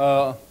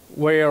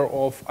layer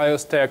of IO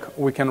stack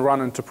we can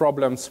run into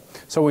problems,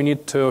 so we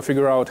need to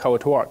figure out how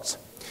it works.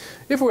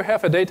 If we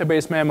have a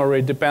database memory,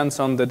 it depends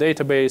on the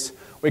database.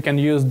 We can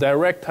use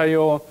direct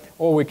IO,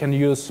 or we can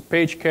use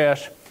page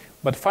cache.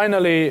 But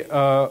finally,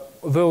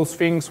 those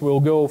things will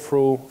go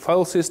through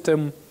file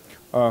system.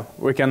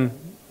 We can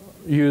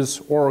use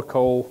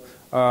Oracle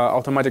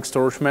automatic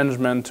storage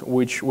management,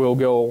 which will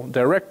go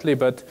directly,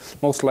 but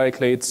most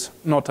likely it's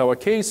not our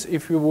case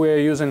if we were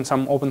using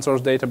some open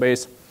source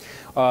database.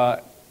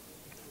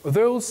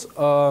 Those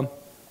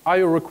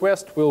IO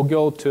requests will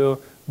go to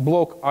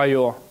block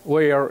IO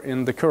layer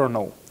in the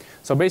kernel.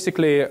 So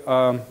basically,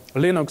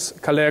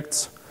 Linux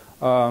collects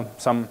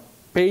some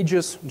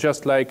pages,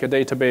 just like a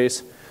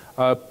database,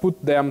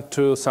 put them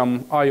to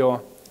some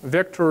IO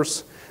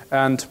vectors,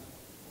 and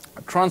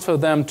transfer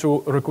them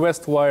to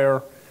request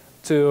wire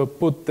to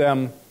put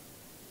them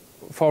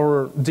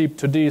forward deep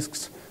to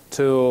disks,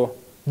 to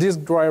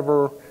disk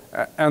driver,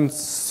 and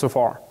so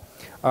far.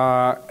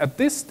 At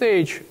this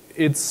stage,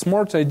 it's a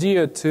smart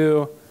idea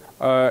to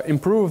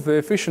improve the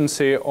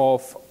efficiency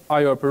of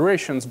IO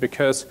operations,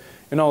 because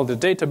the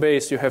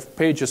database, you have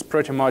pages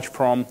pretty much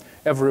from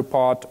every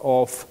part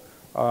of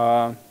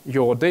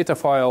your data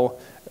file.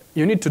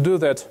 You need to do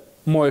that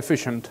more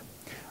efficient.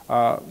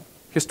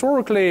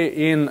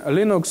 Historically, in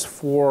Linux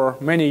for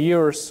many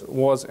years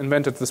was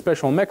invented the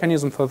special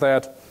mechanism for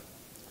that,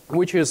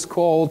 which is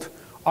called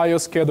IO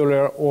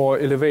scheduller or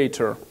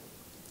elevator.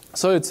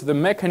 So it's the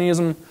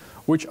mechanism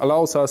which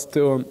allows us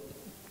to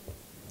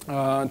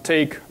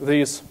take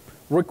these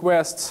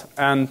requests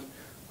and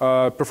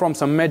perform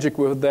some magic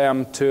with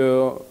them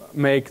to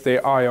make the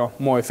I/O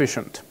more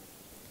efficient.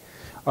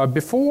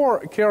 Before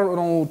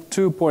kernel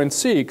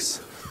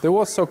 2.6, there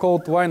was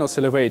so-called Linus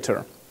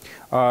elevator.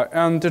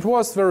 And it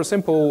was very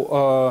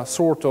simple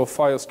sort of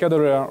file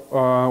scheduler,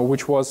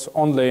 which was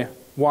only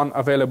one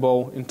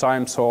available in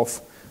times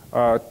of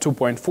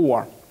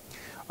 2.4.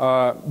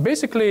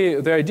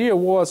 Basically, the idea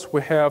was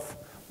we have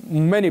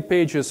many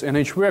pages in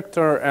each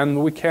vector,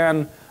 and we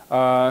can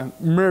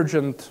merge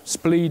and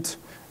split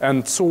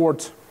and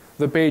sort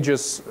the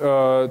pages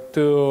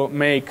to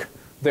make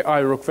the I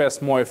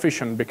request more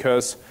efficient,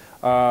 because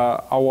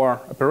our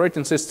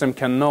operating system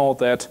can know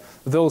that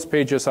those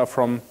pages are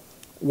from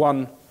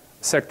one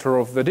sector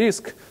of the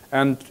disk,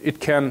 and it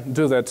can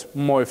do that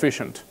more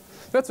efficient.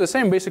 That's the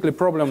same basically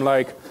problem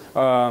like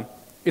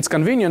it's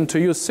convenient to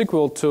use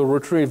SQL to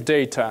retrieve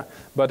data,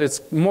 but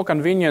it's more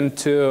convenient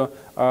to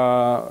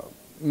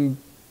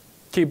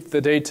keep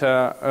the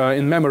data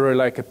in memory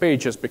like a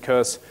pages,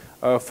 because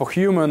for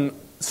human,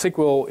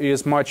 SQL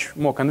is much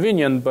more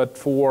convenient, but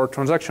for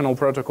transactional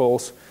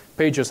protocols,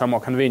 pages are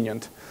more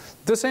convenient.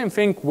 The same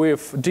thing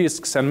with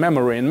disks and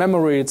memory. In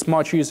memory, it's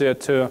much easier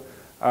to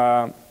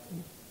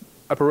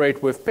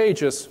operate with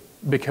pages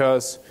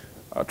because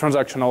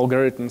transactional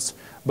algorithms,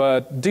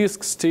 but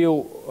disks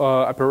still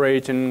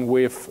operating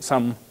with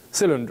some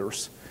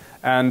cylinders.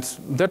 And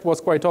that was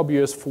quite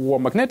obvious for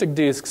magnetic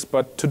disks,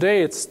 but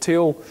today it's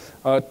still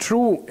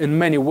true in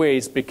many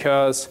ways,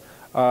 because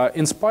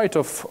in spite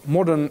of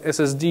modern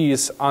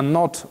SSDs are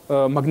not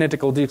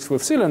magnetical disks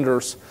with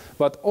cylinders,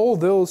 but all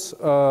those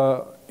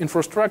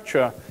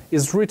infrastructure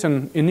is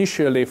written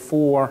initially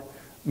for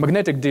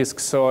magnetic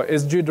disks. So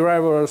SG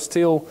driver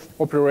still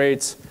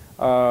operates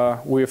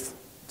with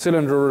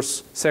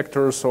cylinders,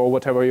 sectors, or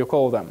whatever you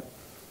call them.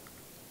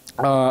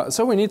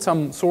 So we need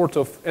some sort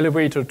of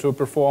elevator to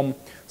perform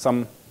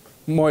some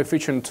more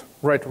efficient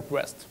write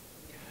requests.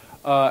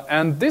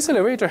 And this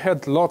elevator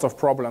had a lot of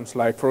problems,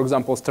 like, for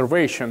example,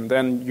 starvation.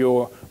 Then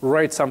you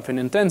write something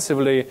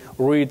intensively,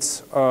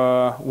 reads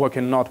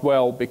working not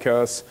well,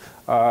 because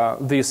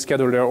this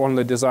scheduler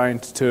only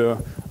designed to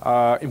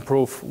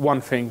improve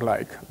one thing,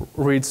 like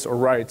reads or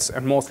writes,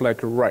 and most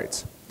likely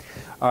writes.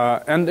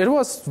 And it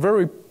was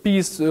very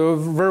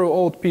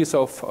old piece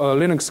of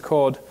Linux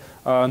code,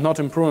 not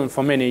improving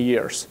for many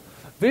years.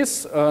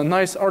 This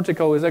nice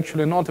article is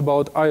actually not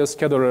about I/O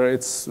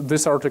scheduler.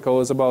 This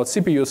article is about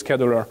CPU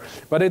scheduler,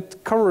 but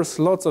it covers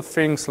lots of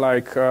things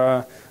like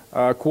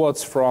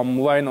quotes from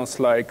Linus,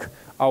 like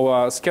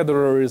our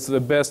scheduler is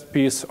the best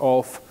piece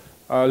of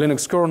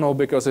Linux kernel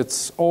because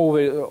it's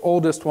the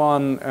oldest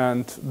one,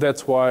 and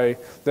that's why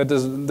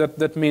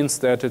that means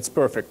that it's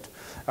perfect.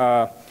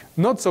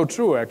 Not so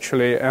true,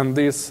 actually, and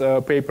this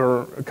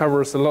paper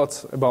covers a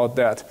lot about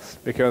that,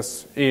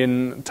 because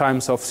in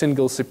times of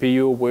single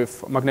CPU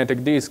with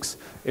magnetic disks,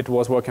 it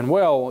was working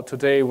well.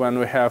 Today, when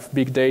we have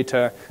big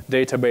data,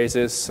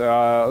 databases,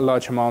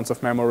 large amounts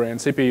of memory and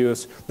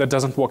CPUs, that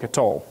doesn't work at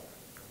all.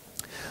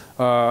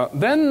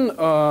 Then,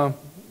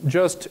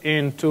 just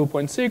in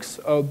 2.6,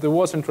 there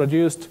was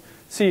introduced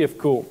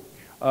CFQ,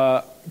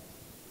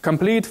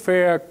 complete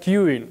fair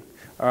queuing.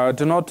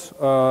 Do not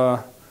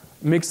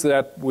mix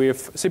that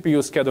with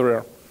CPU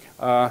scheduler.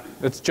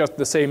 It's just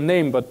the same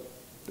name, but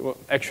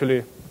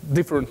actually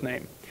different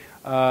name.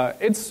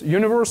 It's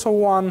universal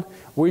one,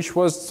 which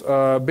was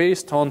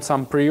based on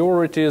some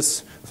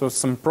priorities. So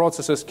some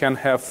processes can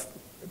have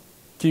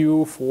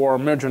queue for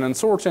merging and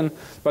sorting,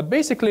 but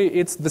basically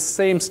it's the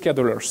same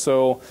scheduler.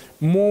 So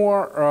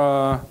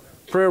more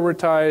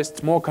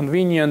prioritized, more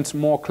convenient,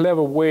 more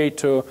clever way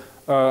to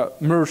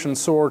merge and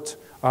sort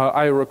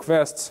I/O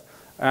requests.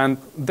 And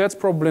that's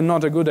probably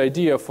not a good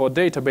idea for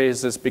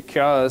databases,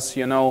 because,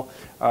 you know,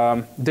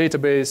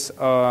 database,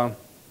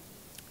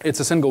 it's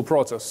a single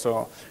process.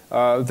 So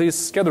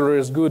this scheduler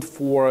is good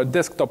for a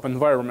desktop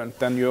environment.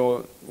 Then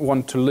you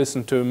want to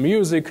listen to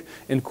music,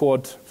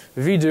 encode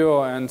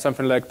video, and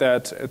something like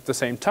that at the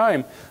same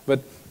time.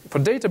 But for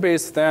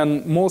database,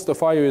 then most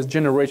of I/O is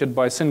generated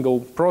by single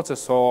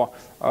process or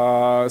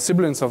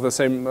siblings of the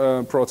same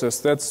process.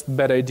 That's a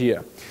bad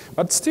idea.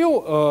 But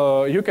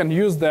still, you can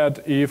use that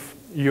if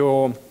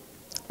you're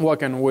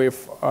working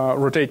with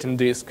rotating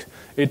disk.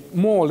 It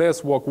more or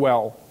less works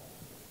well.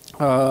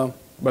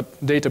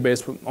 But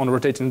database on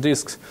rotating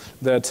disks,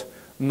 that's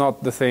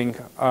not the thing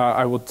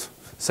I would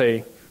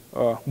say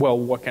well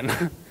working.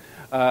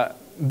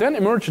 Then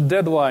emerged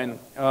Deadline,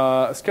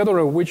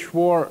 scheduler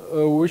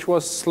which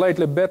was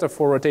slightly better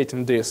for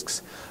rotating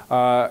disks.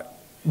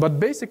 But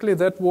basically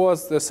that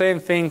was the same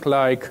thing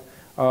like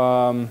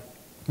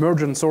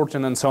merge and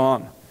sorting and so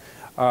on.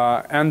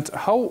 And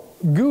how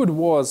good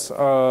was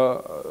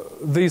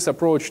this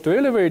approach to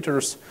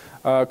elevators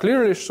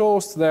clearly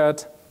shows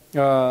that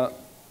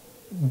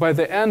by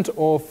the end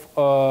of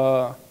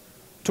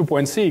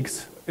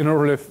 2.6, in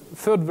early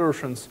third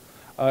versions,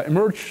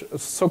 emerged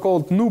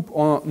so-called noob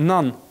or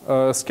none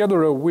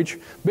scheduler, which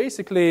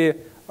basically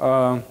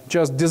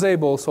just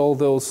disables all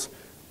those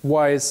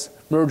wise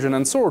merging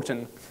and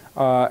sorting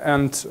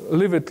and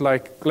leave it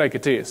like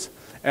it is.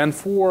 And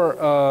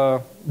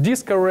for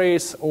disk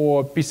arrays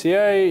or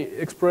PCI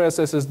Express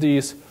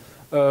SSDs,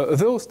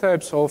 those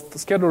types of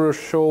schedulers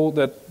show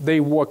that they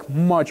work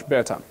much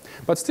better.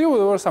 But still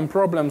there were some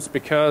problems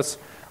because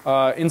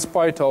in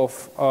spite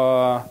of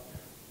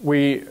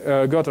we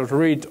got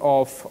rid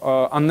of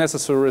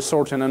unnecessary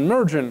sorting and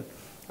merging,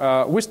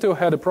 we still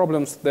had the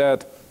problems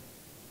that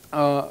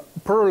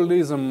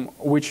parallelism,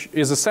 which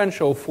is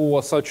essential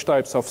for such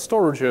types of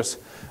storages,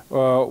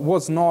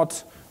 was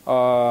not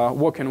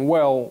working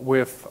well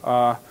with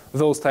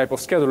those type of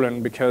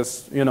scheduling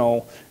because, you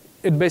know,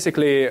 it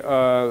basically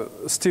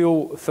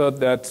still thought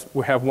that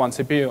we have one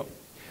CPU.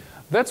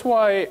 That's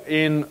why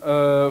in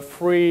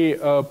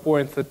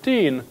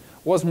 3.13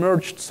 was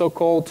merged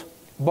so-called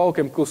bulk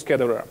MQ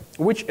scheduler,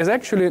 which is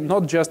actually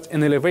not just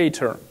an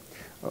elevator.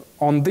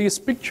 On this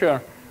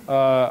picture,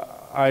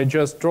 I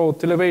just drew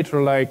the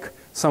elevator like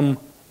some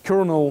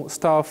kernel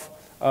stuff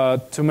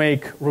to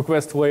make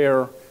request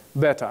layer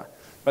better.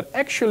 But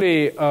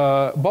actually,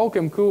 bulk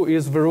MQ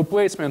is the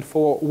replacement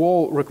for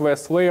whole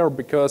request layer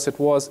because it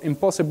was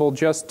impossible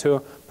just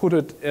to put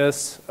it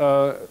as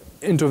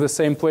into the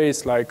same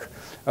place, like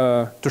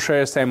to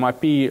share same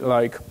IP,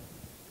 like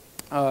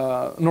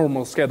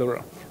normal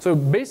scheduler. So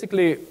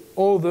basically,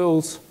 all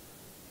those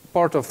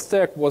part of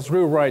stack was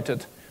rewritten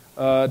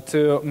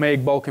to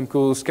make bulk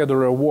MQ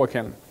scheduler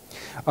working.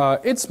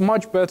 It's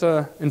much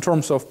better in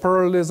terms of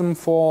parallelism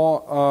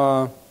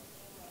for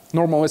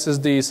normal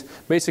SSDs.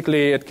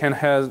 Basically, it can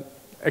have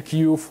a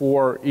queue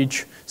for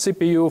each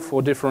CPU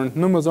for different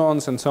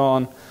numerons and so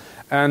on.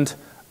 And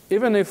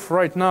even if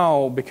right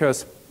now,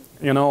 because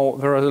you know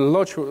there are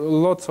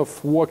lots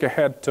of work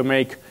ahead to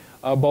make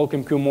bulk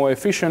MQ more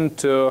efficient,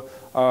 to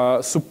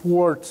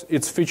support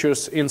its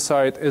features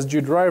inside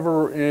SG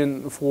driver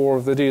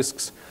for the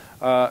disks,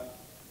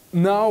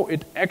 now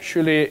it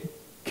actually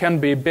can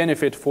be a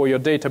benefit for your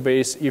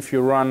database if you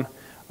run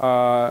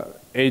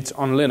it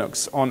on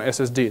Linux on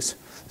SSDs.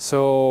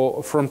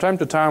 So from time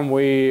to time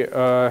we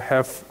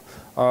have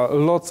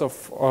lots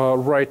of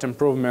write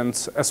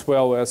improvements as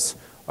well as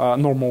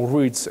normal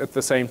reads at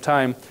the same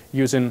time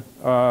using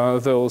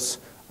those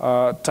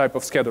type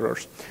of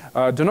schedulers.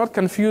 Do not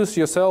confuse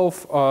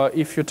yourself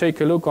if you take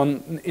a look on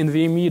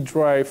NVMe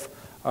drive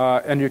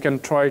and you can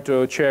try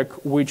to check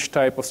which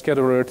type of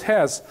scheduler it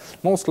has.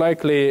 Most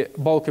likely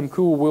bulk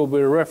MQ will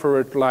be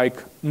referred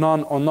like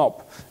none or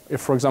NOP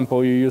if, for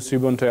example, you use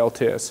Ubuntu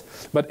LTS.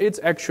 But it's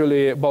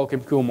actually bulk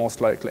MQ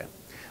most likely.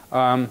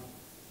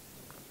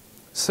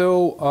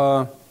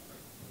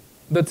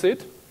 That's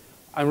it.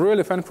 I'm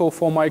really thankful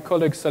for my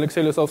colleagues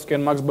Alexey Lisovsky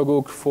and Max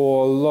Baguk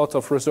for a lot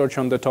of research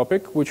on the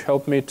topic, which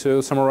helped me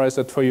to summarize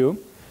it for you.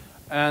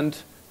 And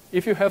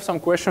if you have some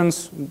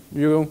questions,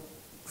 you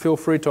feel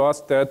free to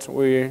ask that.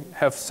 We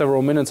have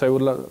several minutes, I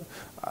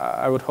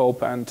would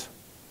hope. And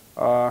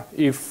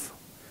if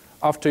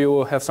after you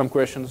will have some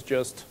questions,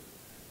 just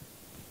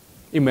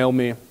email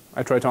me.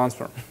 I try to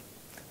answer.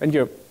 Thank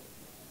you.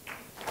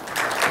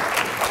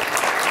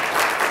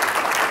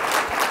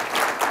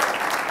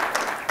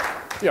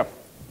 Yeah.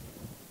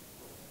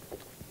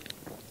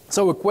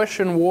 So the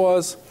question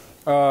was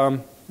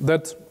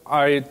that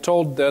I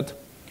told that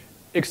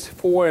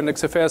X4 and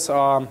XFS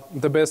are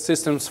the best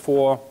systems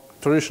for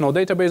traditional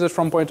databases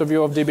from point of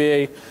view of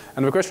DBA.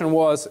 And the question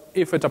was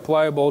if it's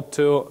applicable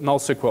to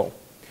NoSQL.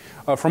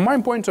 From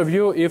my point of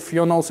view, if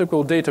your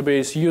NoSQL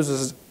database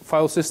uses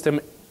file system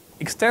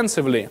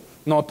extensively,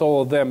 not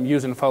all of them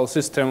using file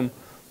system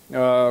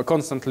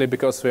constantly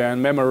because they are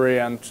in memory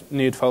and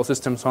need file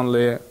systems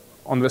only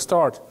on the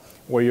start,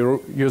 where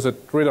you use it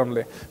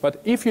read-only. But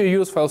if you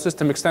use file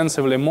system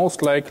extensively,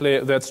 most likely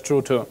that's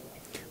true too,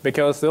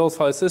 because those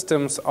file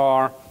systems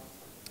are,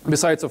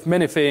 besides of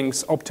many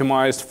things,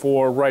 optimized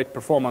for write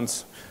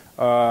performance.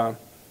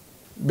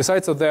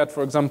 Besides of that,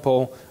 for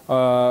example,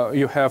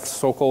 you have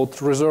so-called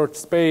reserved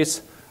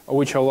space,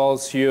 which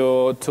allows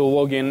you to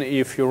log in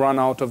if you run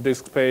out of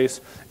disk space,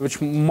 which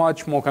is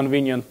much more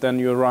convenient than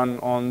you run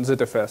on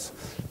ZFS.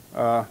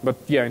 But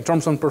yeah, in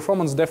terms of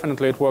performance,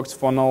 definitely it works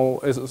for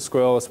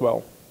NoSQL as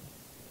well.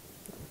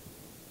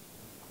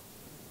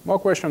 More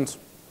questions?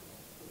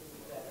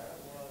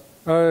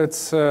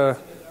 It's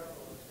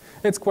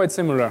quite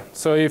similar.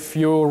 So if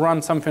you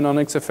run something on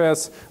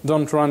XFS,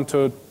 don't run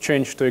to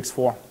change to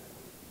X4.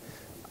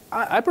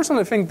 I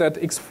personally think that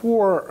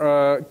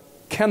X4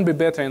 can be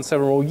better in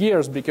several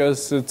years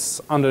because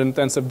it's under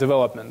intensive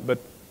development, but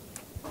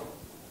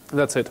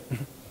that's it.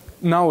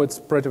 Now it's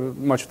pretty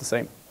much the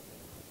same.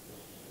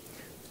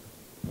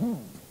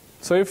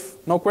 So if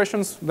no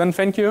questions, then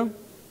thank you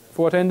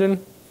for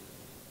attending.